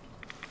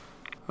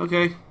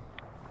 Okay.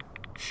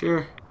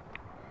 Sure.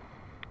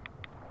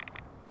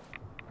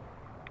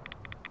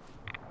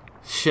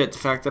 Shit, the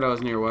fact that I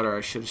was near water,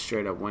 I should have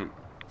straight up went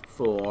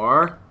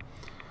for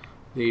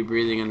the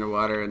breathing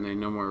underwater and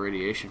then no more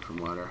radiation from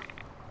water.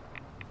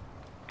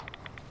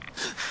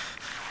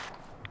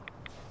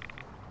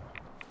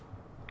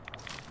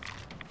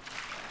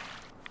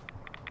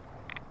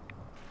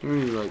 Are there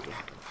any, like,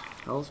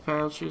 health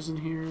pouches in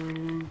here or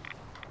anything?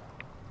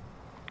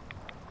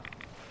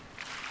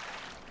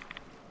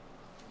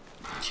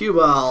 Cue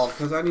ball,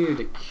 because I needed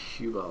a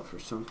cue ball for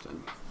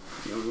something.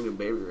 You don't need a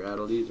baby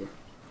rattle either.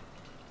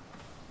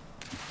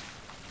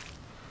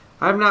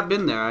 I have not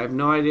been there. I have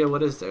no idea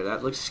what is there.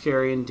 That looks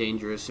scary and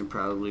dangerous and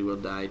probably will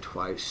die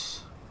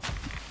twice.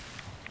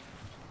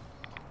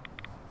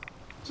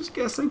 Just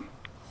guessing.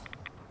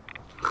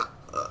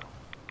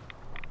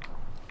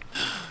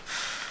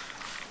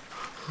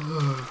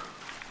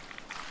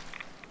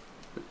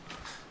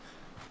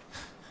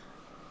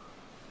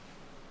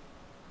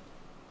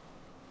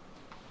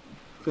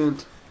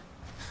 Vent.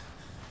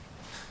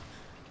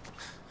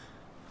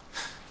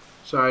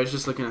 Sorry, I was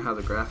just looking at how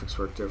the graphics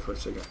work there for a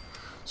second.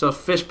 So,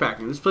 fish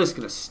packing. This place is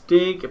going to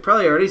stink. It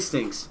probably already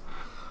stinks.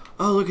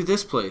 Oh, look at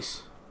this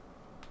place.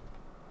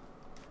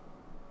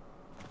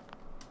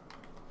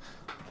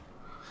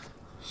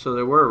 So,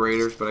 there were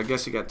raiders, but I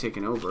guess it got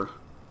taken over.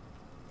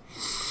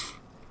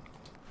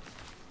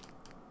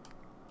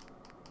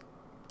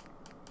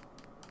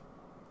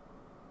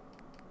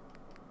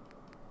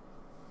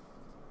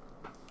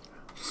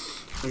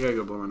 I gotta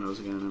go blow my nose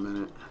again in a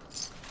minute.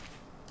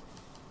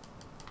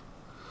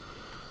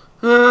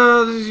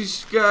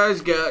 These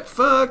guys got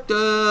fucked up.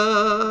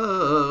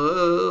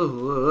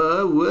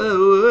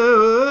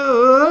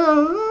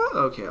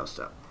 Okay, I'll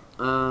stop.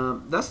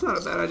 That's not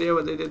a bad idea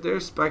what they did there.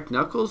 Spiked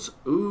knuckles.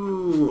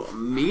 Ooh,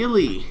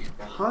 melee.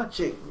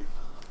 Punching.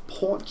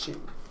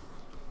 Punching.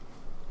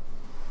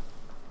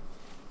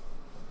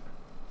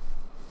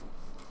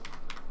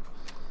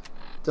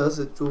 Does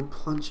it do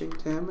punching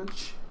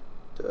damage?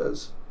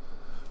 Does.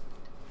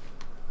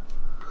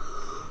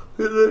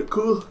 Isn't that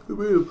cool? It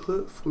made a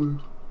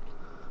platform.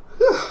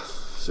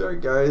 Sorry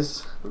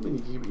guys. I don't mean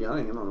to keep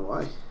yawning. I don't know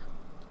why.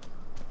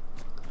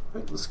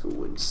 Alright, let's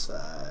go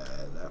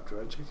inside after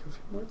I check a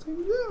few more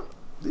things out.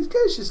 These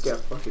guys just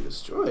got fucking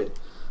destroyed.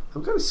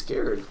 I'm kind of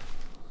scared.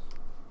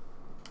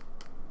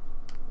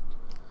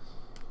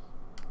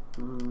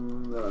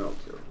 No, I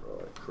don't care.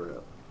 Oh,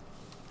 crap.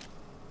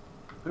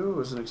 Oh, it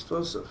was an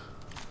explosive.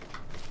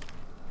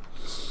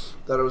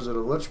 Thought it was in a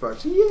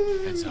lunchbox.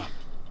 Yay! Heads up.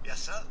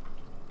 Yes, sir.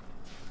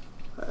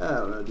 I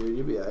don't know, dude.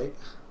 You'll be alright.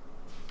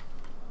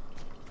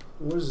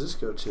 Where does this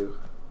go to?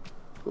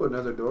 Oh,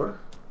 another door?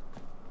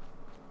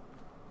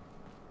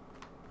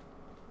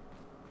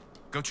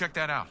 Go check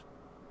that out.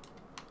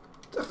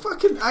 The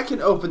fucking... I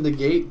can open the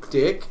gate,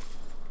 dick.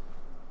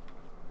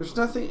 There's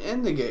nothing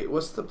in the gate.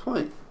 What's the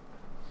point?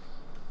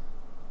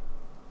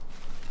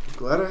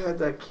 Glad I had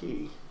that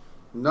key.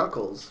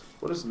 Knuckles.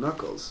 What is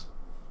Knuckles?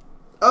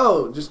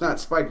 Oh, just not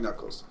spiked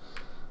knuckles.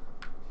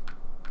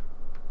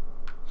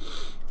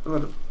 I'm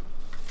gonna...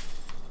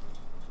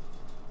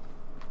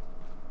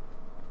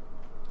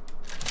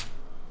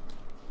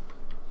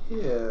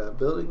 Yeah,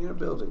 building your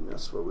building.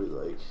 That's what we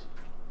like.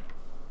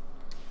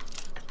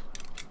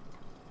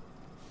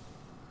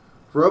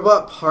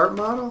 Robot part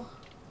model?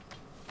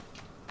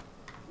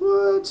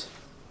 What?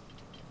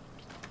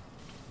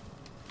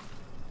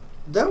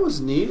 That was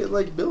neat. It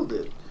like built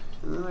it,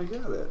 and then I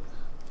got it.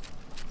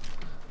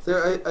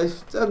 There,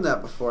 I've done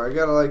that before. I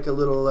got like a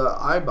little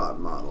iBot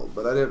model,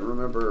 but I didn't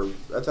remember.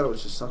 I thought it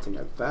was just something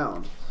I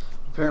found.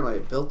 Apparently, I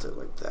built it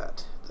like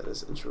that. That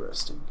is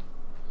interesting.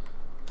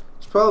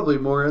 There's probably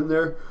more in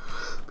there.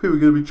 People are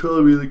gonna be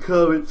trolling me in the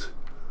comments.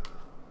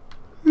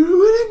 Why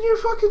didn't you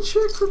fucking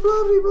check for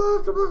blah blah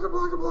blah blah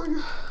blah blah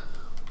blah?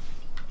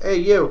 Hey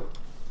you.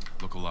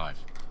 Look alive.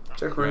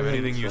 Check for Grab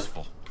anything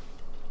useful.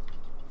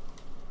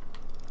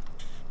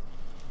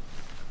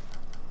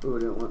 Ooh, I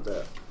didn't want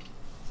that.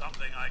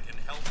 Something I can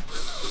help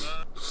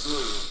with,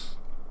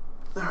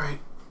 sir? Alright.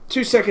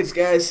 2 seconds,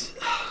 guys.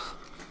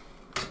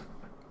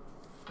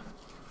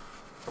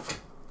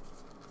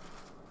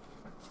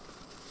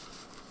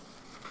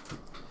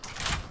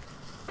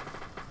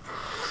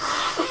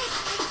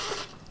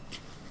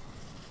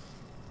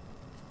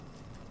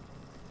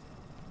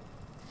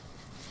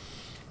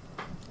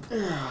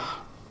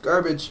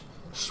 Garbage.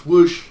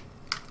 Swoosh.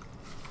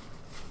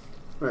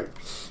 Alright.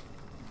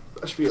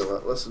 That should be a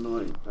lot less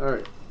annoying.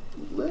 Alright.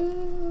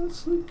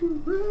 Let's look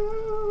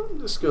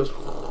around. This goes.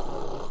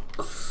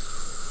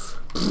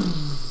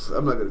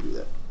 I'm not gonna do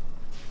that.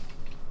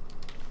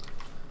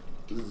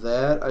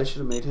 That I should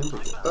have made him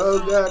pick it. Oh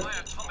god.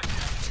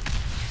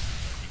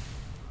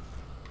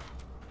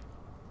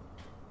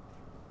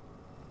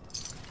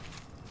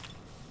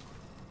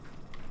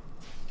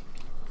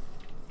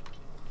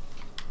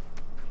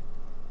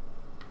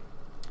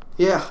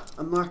 Yeah,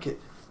 unlock it.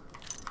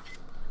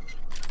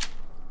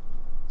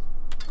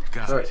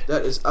 Alright,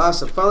 that is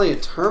awesome. Finally a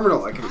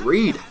terminal I can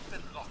read.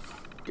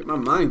 Get my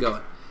mind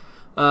going.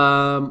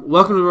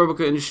 Welcome to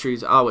Roboco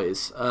Industries,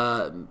 always.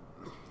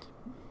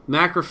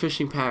 Macro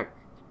fishing pack.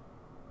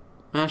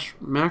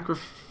 Macro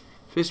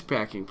fish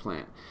packing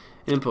plant.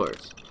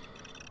 Imports.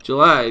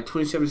 July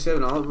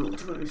 2077, all of them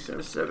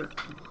 2077.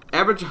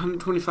 Average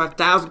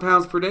 125,000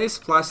 pounds per day.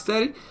 Supply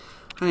steady.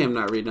 I am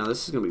not reading now.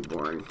 This is going to be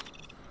boring.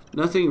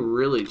 Nothing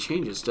really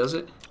changes, does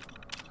it?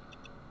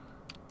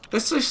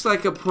 It's just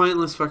like a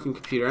pointless fucking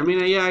computer. I mean,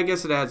 yeah, I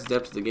guess it adds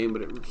depth to the game,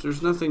 but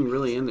there's nothing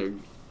really in there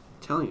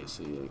telling us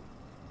anything.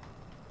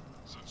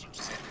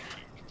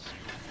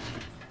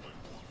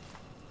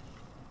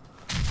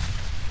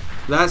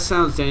 That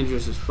sounds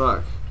dangerous as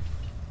fuck.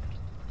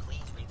 Please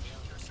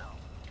reveal yourself.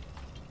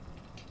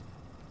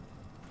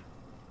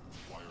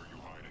 Why are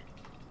you hiding?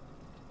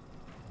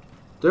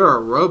 There are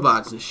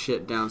robots and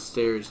shit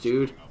downstairs,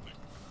 dude.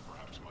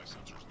 Perhaps my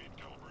sensors need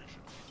calibration.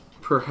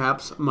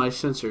 Perhaps my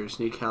sensors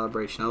need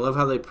calibration. I love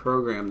how they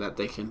program that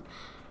they can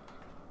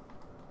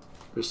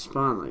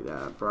respond like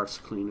that. Box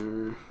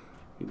cleaner.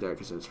 Need that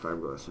because it's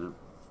fiberglass in it.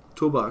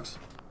 Toolbox.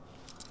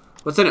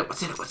 What's in it?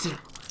 What's in it? What's in it?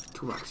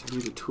 Toolbox. I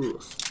need the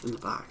tools in the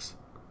box.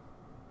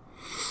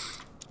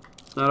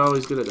 Not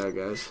always good at that,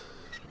 guys.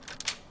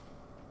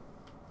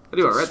 I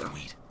do alright though.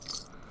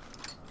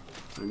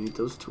 I need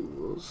those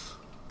tools.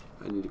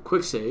 I need a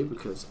quick save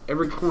because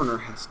every corner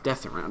has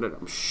death around it,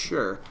 I'm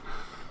sure.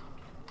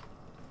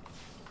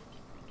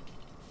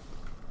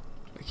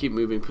 I keep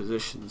moving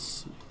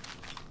positions.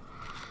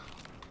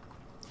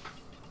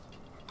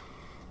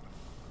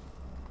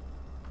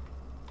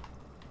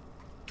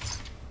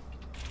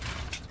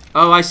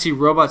 Oh, I see.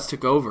 Robots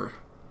took over.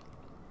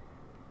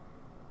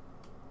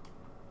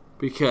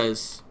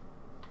 Because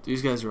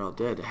these guys are all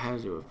dead. It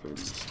had to have been a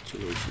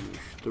situation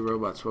if the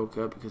robots woke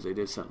up because they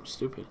did something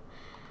stupid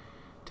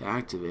to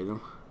activate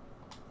them.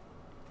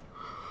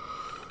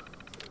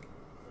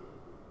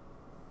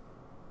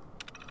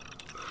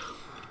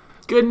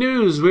 Good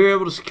news! We were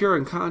able to secure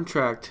a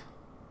contract.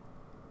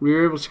 We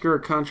were able to secure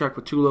a contract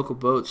with 2 local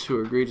boats who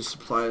agreed to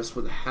supply us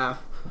with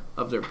half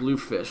of their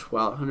bluefish.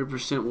 While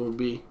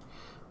 100%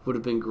 would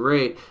have been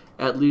great,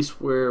 at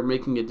least we're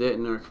making a dent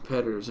in our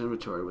competitors'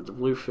 inventory. With the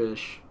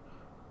bluefish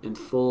in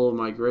full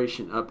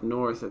migration up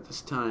north at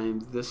this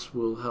time, this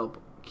will help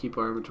keep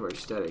our inventory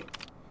steady.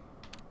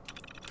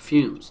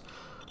 Fumes.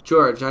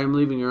 George, I'm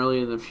leaving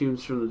early and the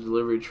fumes from the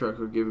delivery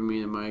truck are giving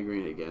me a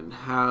migraine again.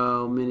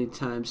 How many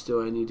times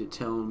do I need to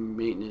tell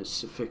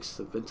maintenance to fix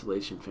the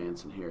ventilation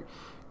fans in here?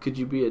 Could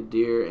you be a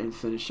dear and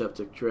finish up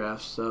the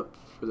drafts up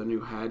for the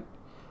new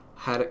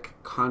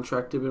haddock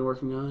contract I've been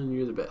working on?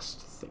 You're the best.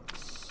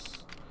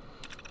 Thanks.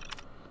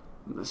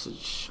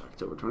 Message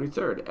October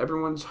 23rd.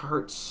 Everyone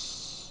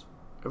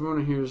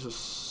hears the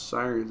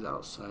sirens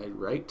outside,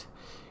 right?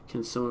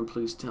 Can someone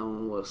please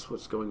tell us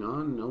what's going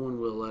on? No one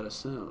will let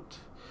us out.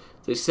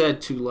 They said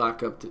to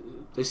lock up.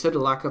 They said to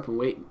lock up and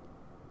wait.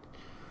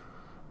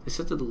 They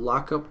said to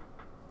lock up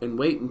and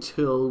wait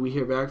until we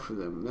hear back from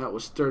them. That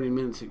was 30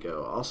 minutes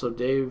ago. Also,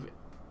 Dave,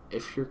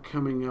 if you're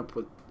coming up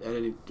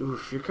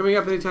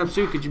anytime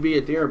soon, could you be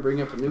a dear and bring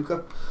up a new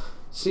cup?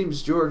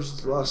 Seems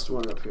George's lost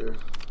one up here.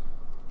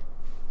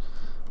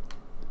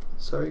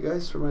 Sorry,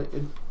 guys, for my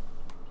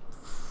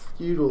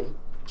feudal,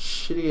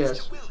 shitty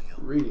ass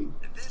reading.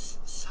 This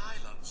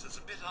silence is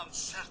a bit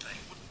unsettling,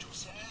 wouldn't you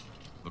say?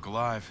 Look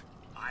alive.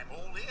 I'm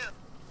all in.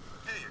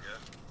 Here you go.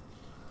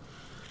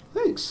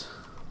 Thanks.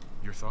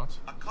 Your thoughts?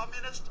 A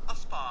communist, a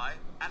spy,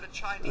 and a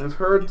Chinese. I've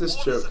heard this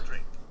All is a joke.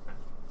 drink.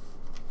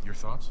 Your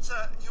thoughts?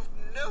 Sir, you've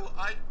no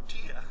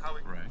idea how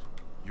it... Right.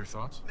 Your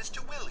thoughts?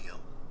 Mr.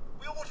 WillYUM,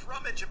 we ought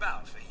rummage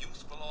about for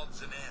useful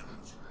odds and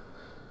ends.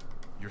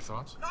 Your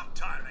thoughts? Not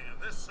tiring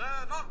of this,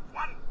 sir, not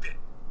one bit.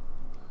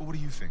 What do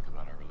you think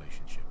about our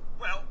relationship?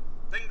 Well,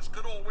 things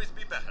could always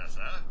be better,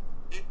 sir.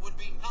 It would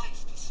be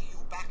nice to see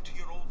you back to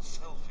your old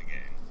self again.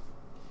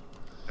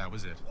 That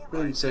was it. All I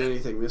didn't right, say then.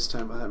 anything this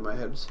time behind my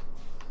head.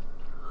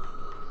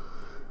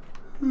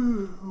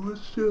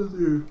 What's down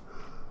there?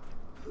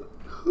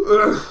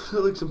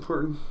 That looks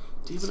important.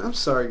 Steven, I'm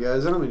sorry,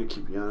 guys. I don't mean to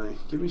keep yawning.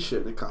 Give me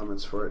shit in the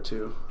comments for it,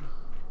 too.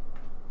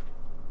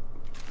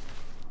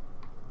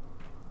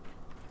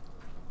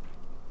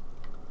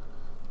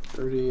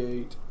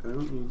 $38. I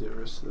don't need the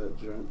rest of that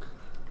junk.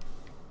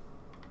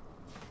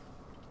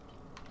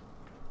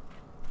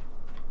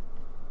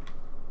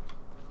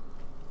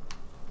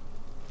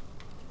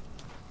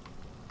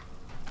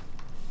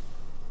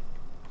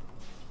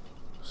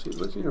 See,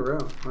 looking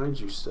around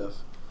finds you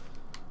stuff.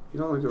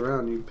 You don't look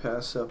around, you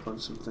pass up on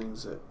some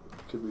things that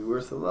could be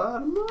worth a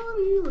lot of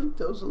money, like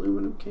those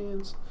aluminum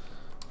cans.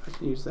 I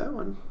can use that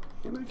one,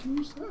 and I can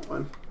use that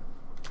one.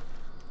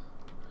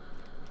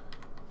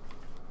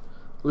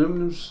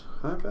 Aluminum's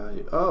high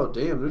value. Oh,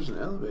 damn, there's an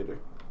elevator.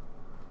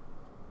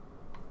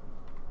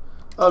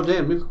 Oh,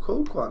 damn, nickel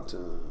coal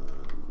quantum.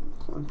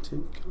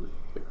 Quantum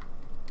clear.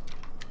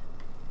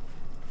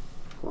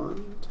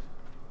 Quant.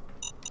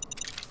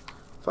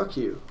 Fuck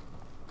you.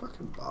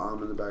 Fucking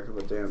bomb in the back of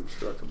a damn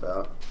truck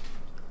about.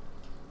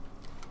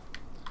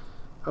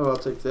 Oh, I'll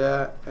take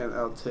that, and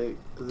I'll take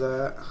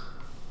that.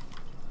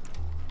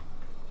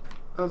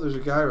 Oh, there's a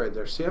guy right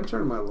there. See, I'm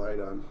turning my light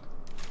on.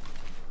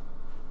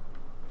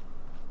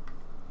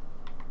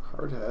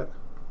 Hard hat.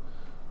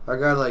 I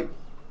got like...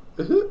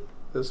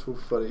 That's so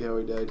funny how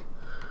he died.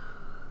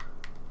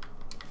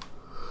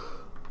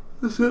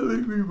 Does that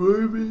make me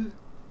morbid?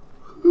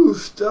 Ooh,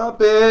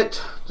 stop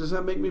it! Does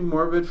that make me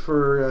morbid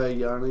for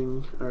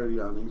yawning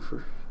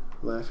for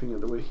laughing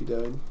at the way he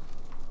died?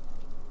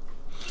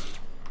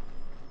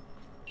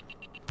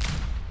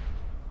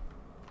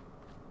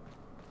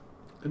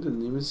 I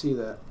didn't even see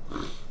that.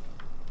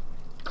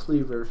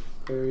 Cleaver.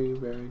 Very,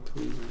 very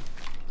cleaver.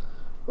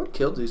 What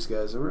killed these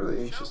guys? I'm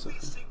really anxious. Shall we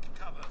seek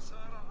cover, sir?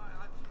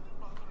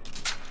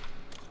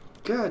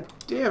 God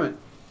damn it.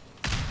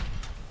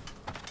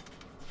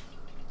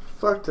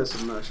 Fuck, that's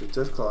obnoxious.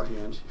 Deathclaw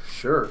hand.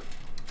 Sure.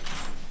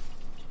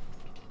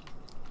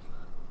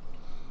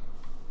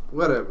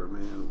 Whatever,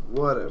 man.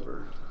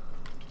 Whatever.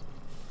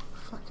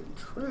 Fucking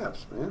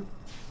traps, man.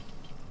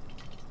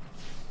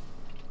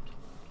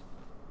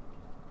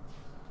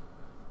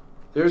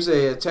 There's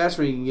a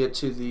attachment you can get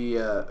to the,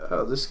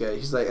 oh, this guy.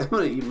 He's like, I'm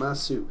gonna eat my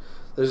soup.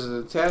 There's an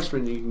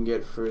attachment you can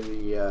get for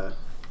the,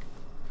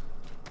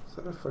 is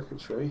that a fucking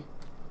tray?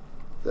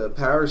 The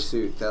power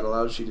suit that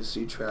allows you to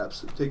see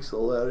traps. It takes a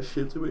lot of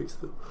shit to make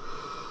them.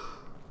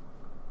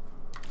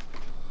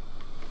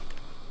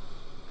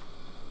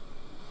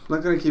 I'm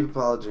not gonna keep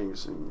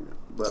apologizing,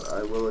 but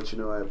I will let you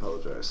know I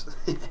apologize.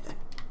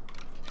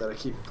 That I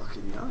keep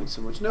fucking yelling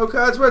so much. No,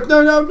 Codsworth,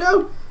 no, no,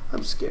 no!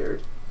 I'm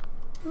scared.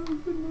 Oh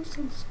goodness,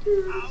 I'm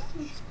scared. I'm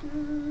so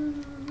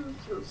scared. I'm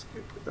so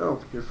scared.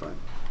 Oh, you're fine.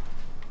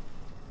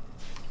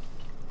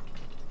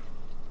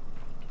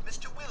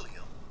 Mr.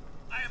 WillYUM,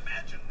 I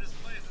imagine this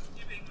place is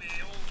giving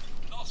the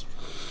old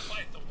nostrils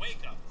quite the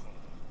wake-up call.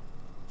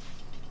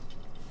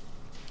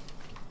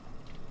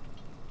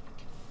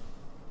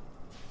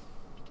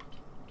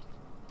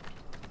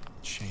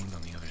 Chained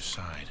on the other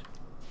side.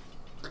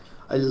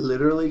 I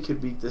literally could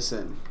beat this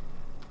in.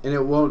 And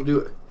it won't do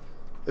it.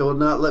 It will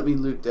not let me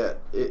loot that.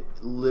 It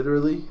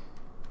literally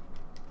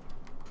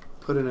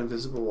put an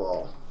invisible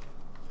wall.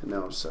 And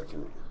now I'm stuck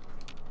in it.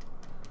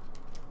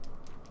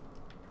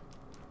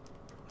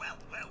 Well.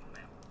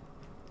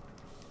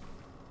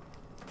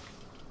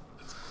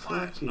 It's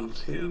Fucking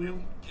kidding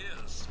me?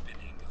 Gears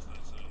spinning, as they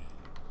say.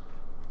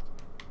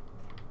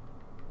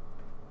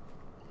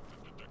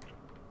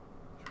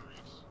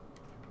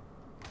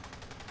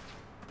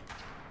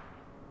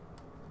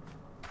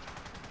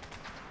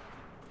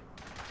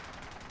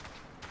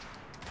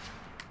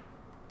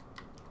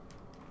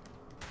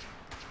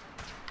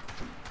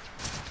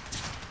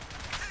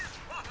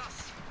 What a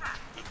scrap!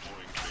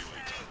 Deploying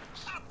melee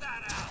targets. Cut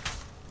that out!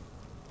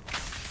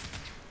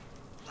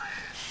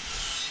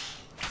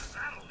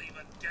 That'll leave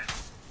a dent.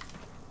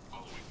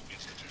 Following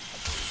Institute.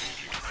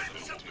 Engaging at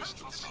middle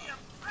distance.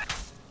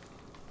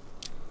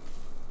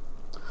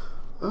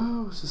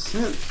 Oh, it's a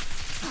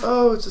synth.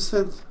 Oh, it's a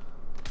synth.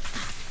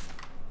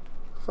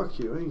 Fuck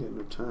you, I ain't got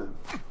no time.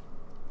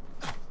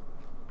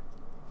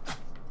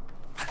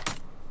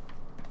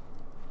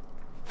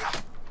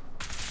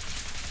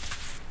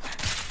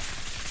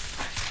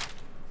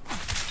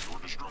 Your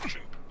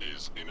destruction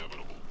is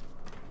inevitable.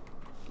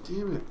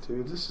 Damn it,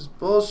 dude. This is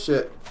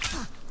bullshit.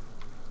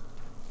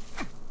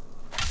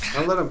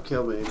 I'll let him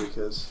kill me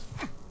because...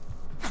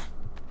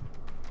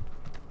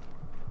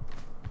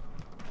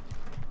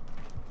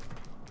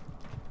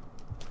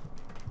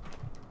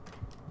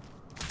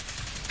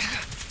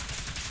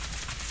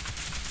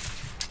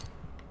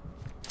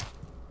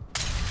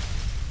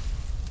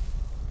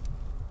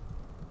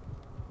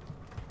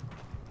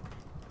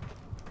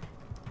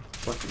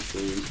 Fucking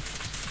thing.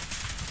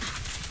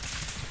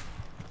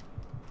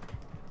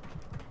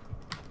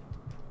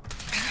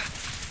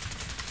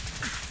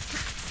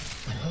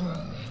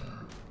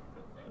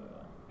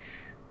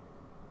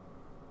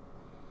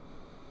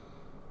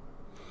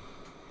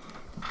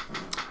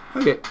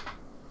 Okay.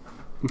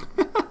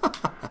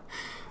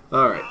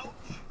 Alright.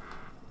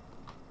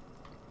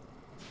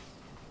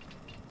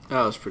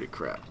 That was pretty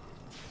crap.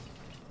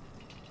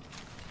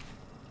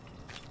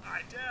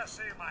 I dare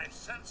say my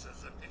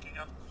senses are picking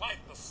up quite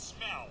the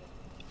smell.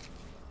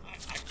 I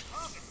can't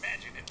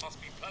imagine it must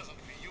be pleasant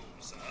for you,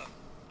 sir.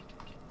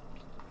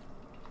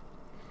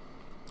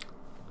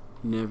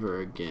 Never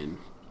again.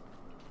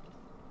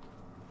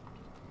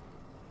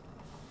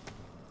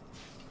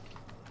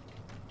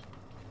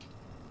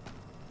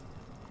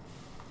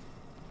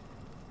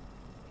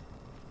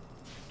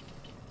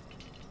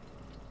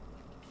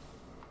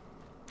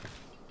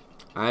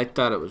 I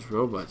thought it was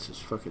robots. It's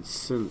fucking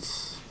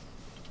synths.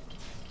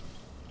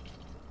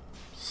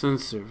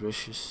 Synths are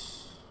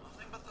vicious.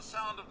 Nothing but the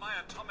sound of my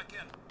atomic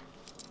in.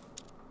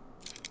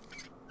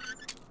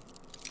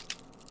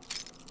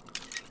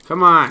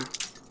 Come on!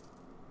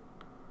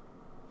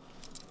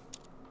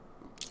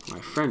 My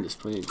friend is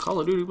playing Call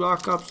of Duty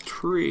Black Ops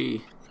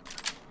 3.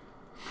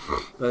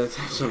 By the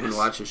time someone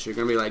watches, you're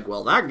gonna be like,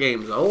 well, that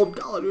game's old.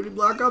 Call of Duty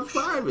Black Ops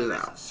 5 is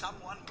out.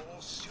 Someone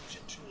more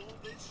suited to all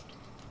this?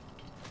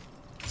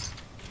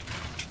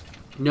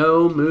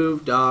 No,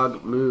 move,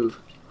 dog, move.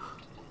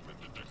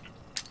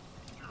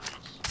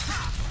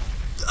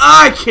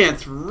 I can't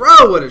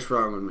throw! What is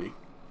wrong with me?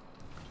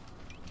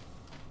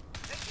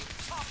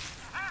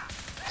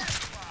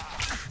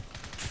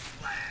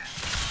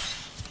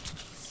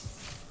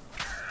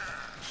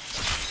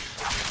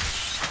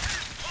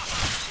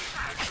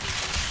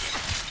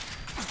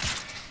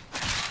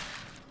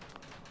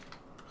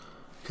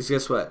 Because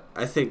guess what?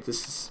 I think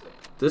this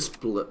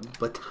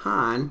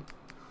baton.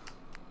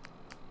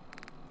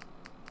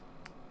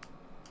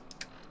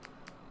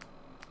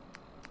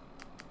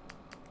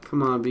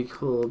 Come on, be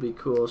cool, be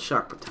cool.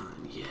 Shock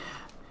baton, yeah.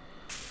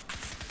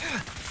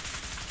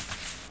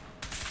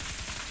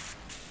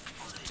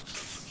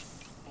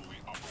 Fully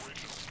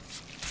operational.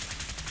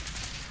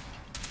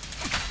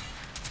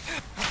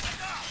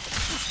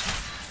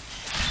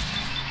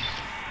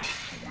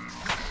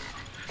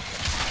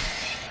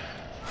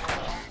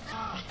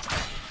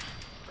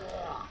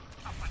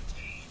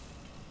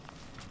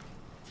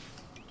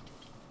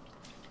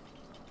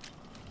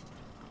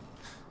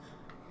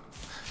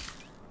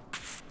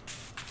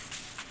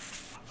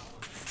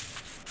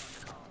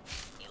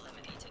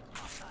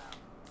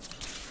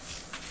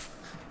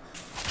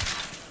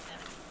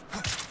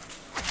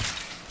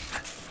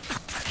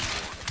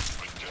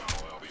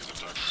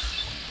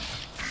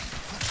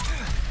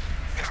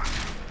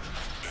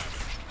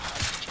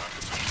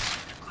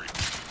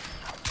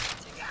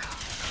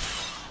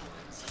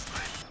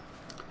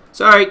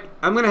 Sorry,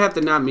 I'm gonna have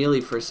to not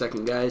melee for a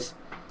second, guys.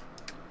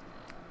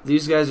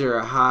 These guys are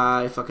a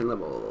high fucking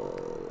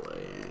level,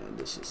 and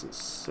this is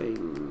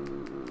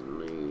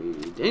insanely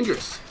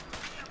dangerous.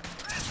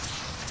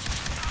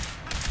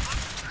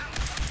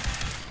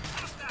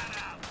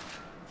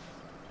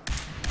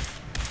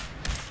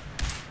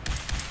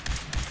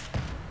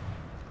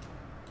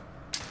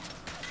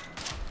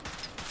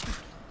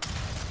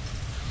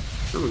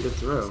 Someone good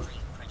throw.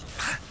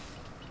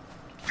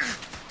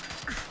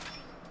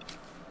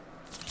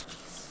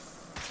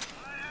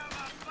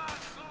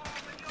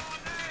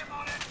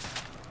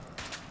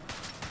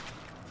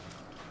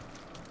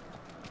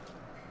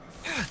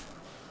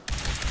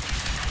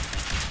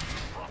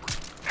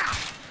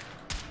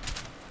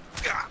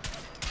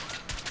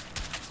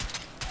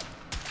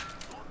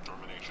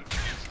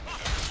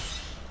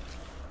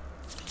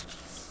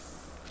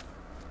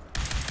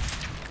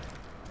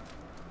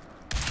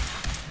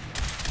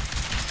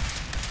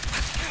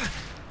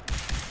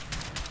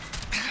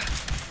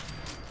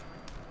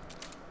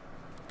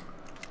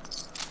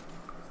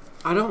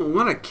 I don't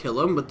want to kill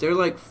them, but they're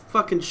like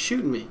fucking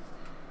shooting me.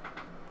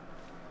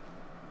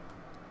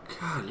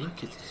 God,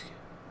 look at this.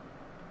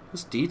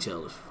 It's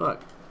detailed as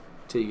fuck.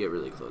 Till you get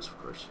really close,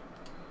 of course.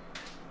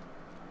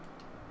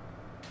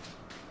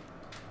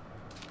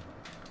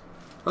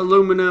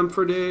 Aluminum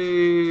for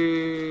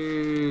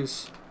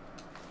days.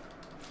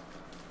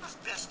 It's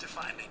best if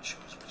I may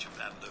choose which of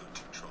that load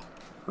to drop.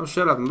 Oh,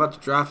 shut up. I'm about to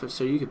drop it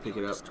so you can pick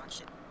it up.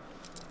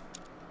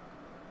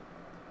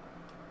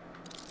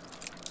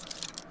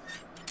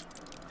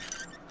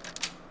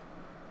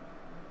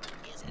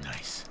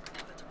 Nice.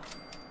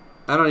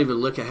 I don't even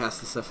look at half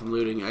the stuff I'm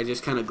looting. I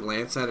just kind of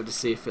glance at it to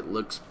see if it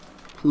looks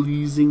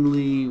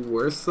pleasingly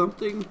worth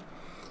something.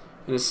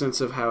 In a sense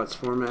of how it's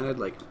formatted.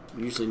 Like,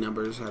 usually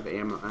numbers have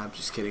ammo. I'm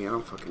just kidding. I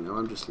don't fucking know.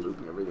 I'm just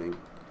looting everything.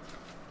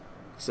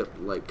 Except,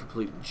 like,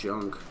 complete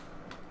junk.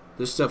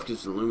 This stuff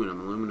gives aluminum.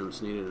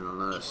 Aluminum's needed in a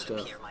lot of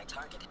stuff.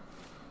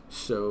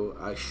 So,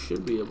 I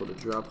should be able to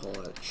drop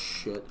all that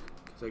shit.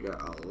 Because I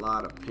got a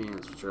lot of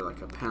pants, which are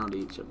like a pound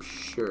each, I'm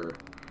sure.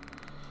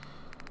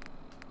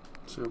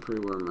 So,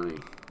 pre-war money.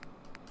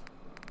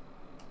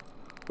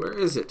 Where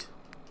is it?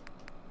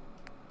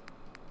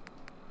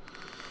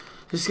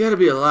 There's got to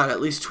be a lot,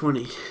 at least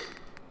 20.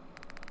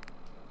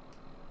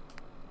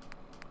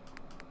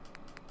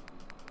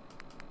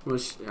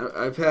 Which,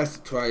 I passed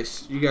it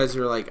twice. You guys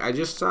are like, I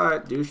just saw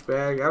it,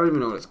 douchebag. I don't even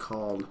know what it's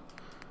called.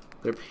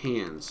 They're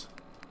pans.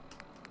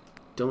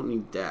 Don't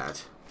need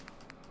that.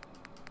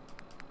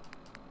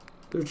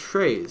 They're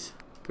trays.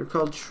 They're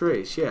called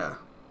trays, yeah.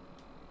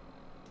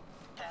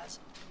 Has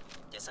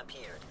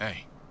disappeared.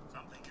 Hey,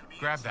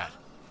 grab that.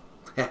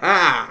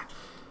 Haha!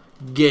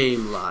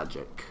 Game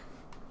logic.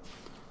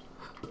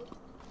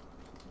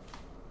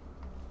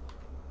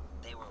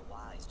 They were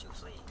wise to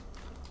flee.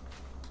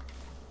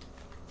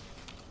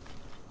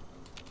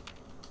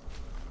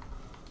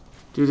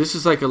 Dude, this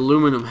is like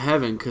aluminum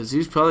heaven, because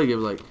these probably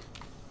give like...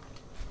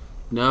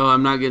 No,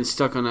 I'm not getting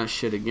stuck on that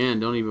shit again.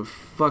 Don't even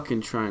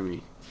fucking try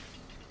me.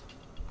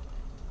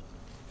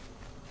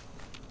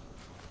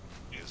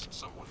 Is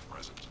someone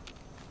present?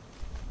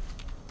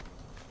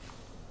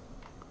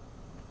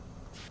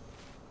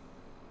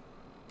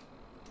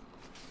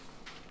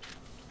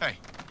 Hey,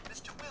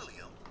 Mr.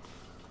 WillYUM.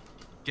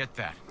 get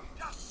that.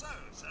 Just so,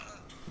 sir.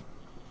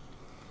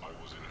 I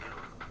was in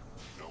error.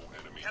 No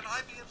enemy. Can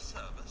I be of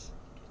service?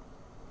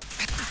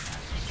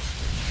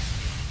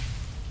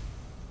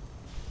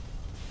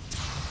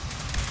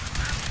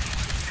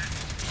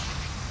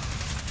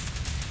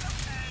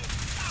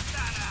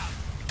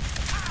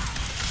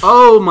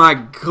 Oh my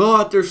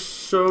god, there's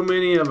so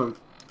many of them.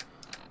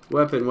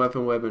 Weapon,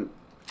 weapon, weapon.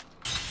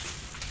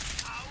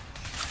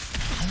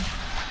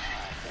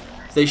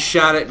 They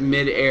shot it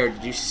mid-air.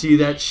 Did you see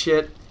that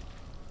shit?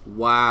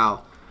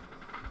 Wow.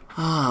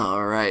 Oh,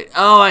 alright.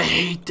 Oh, I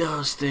hate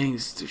those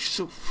things. They're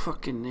so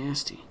fucking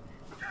nasty.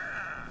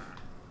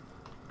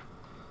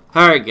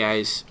 Alright,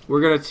 guys. We're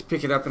going to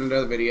pick it up in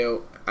another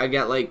video. I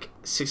got like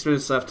 6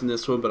 minutes left in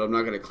this one, but I'm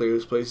not going to clear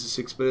this place in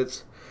 6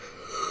 minutes.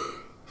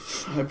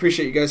 I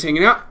appreciate you guys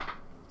hanging out.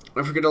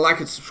 Don't forget to like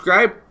and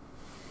subscribe.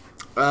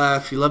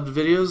 If you love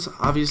the videos,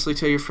 obviously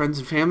tell your friends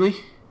and family.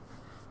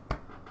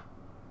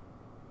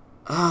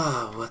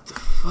 Oh, what the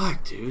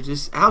fuck, dude?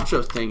 This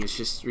outro thing is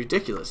just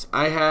ridiculous.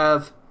 I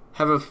have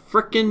a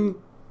frickin'...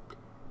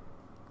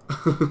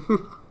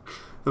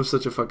 I'm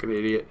such a fucking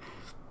idiot.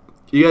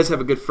 You guys have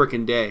a good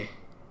frickin' day.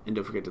 And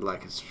don't forget to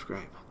like and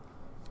subscribe.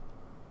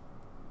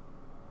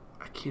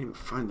 I can't even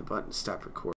find the button to stop recording.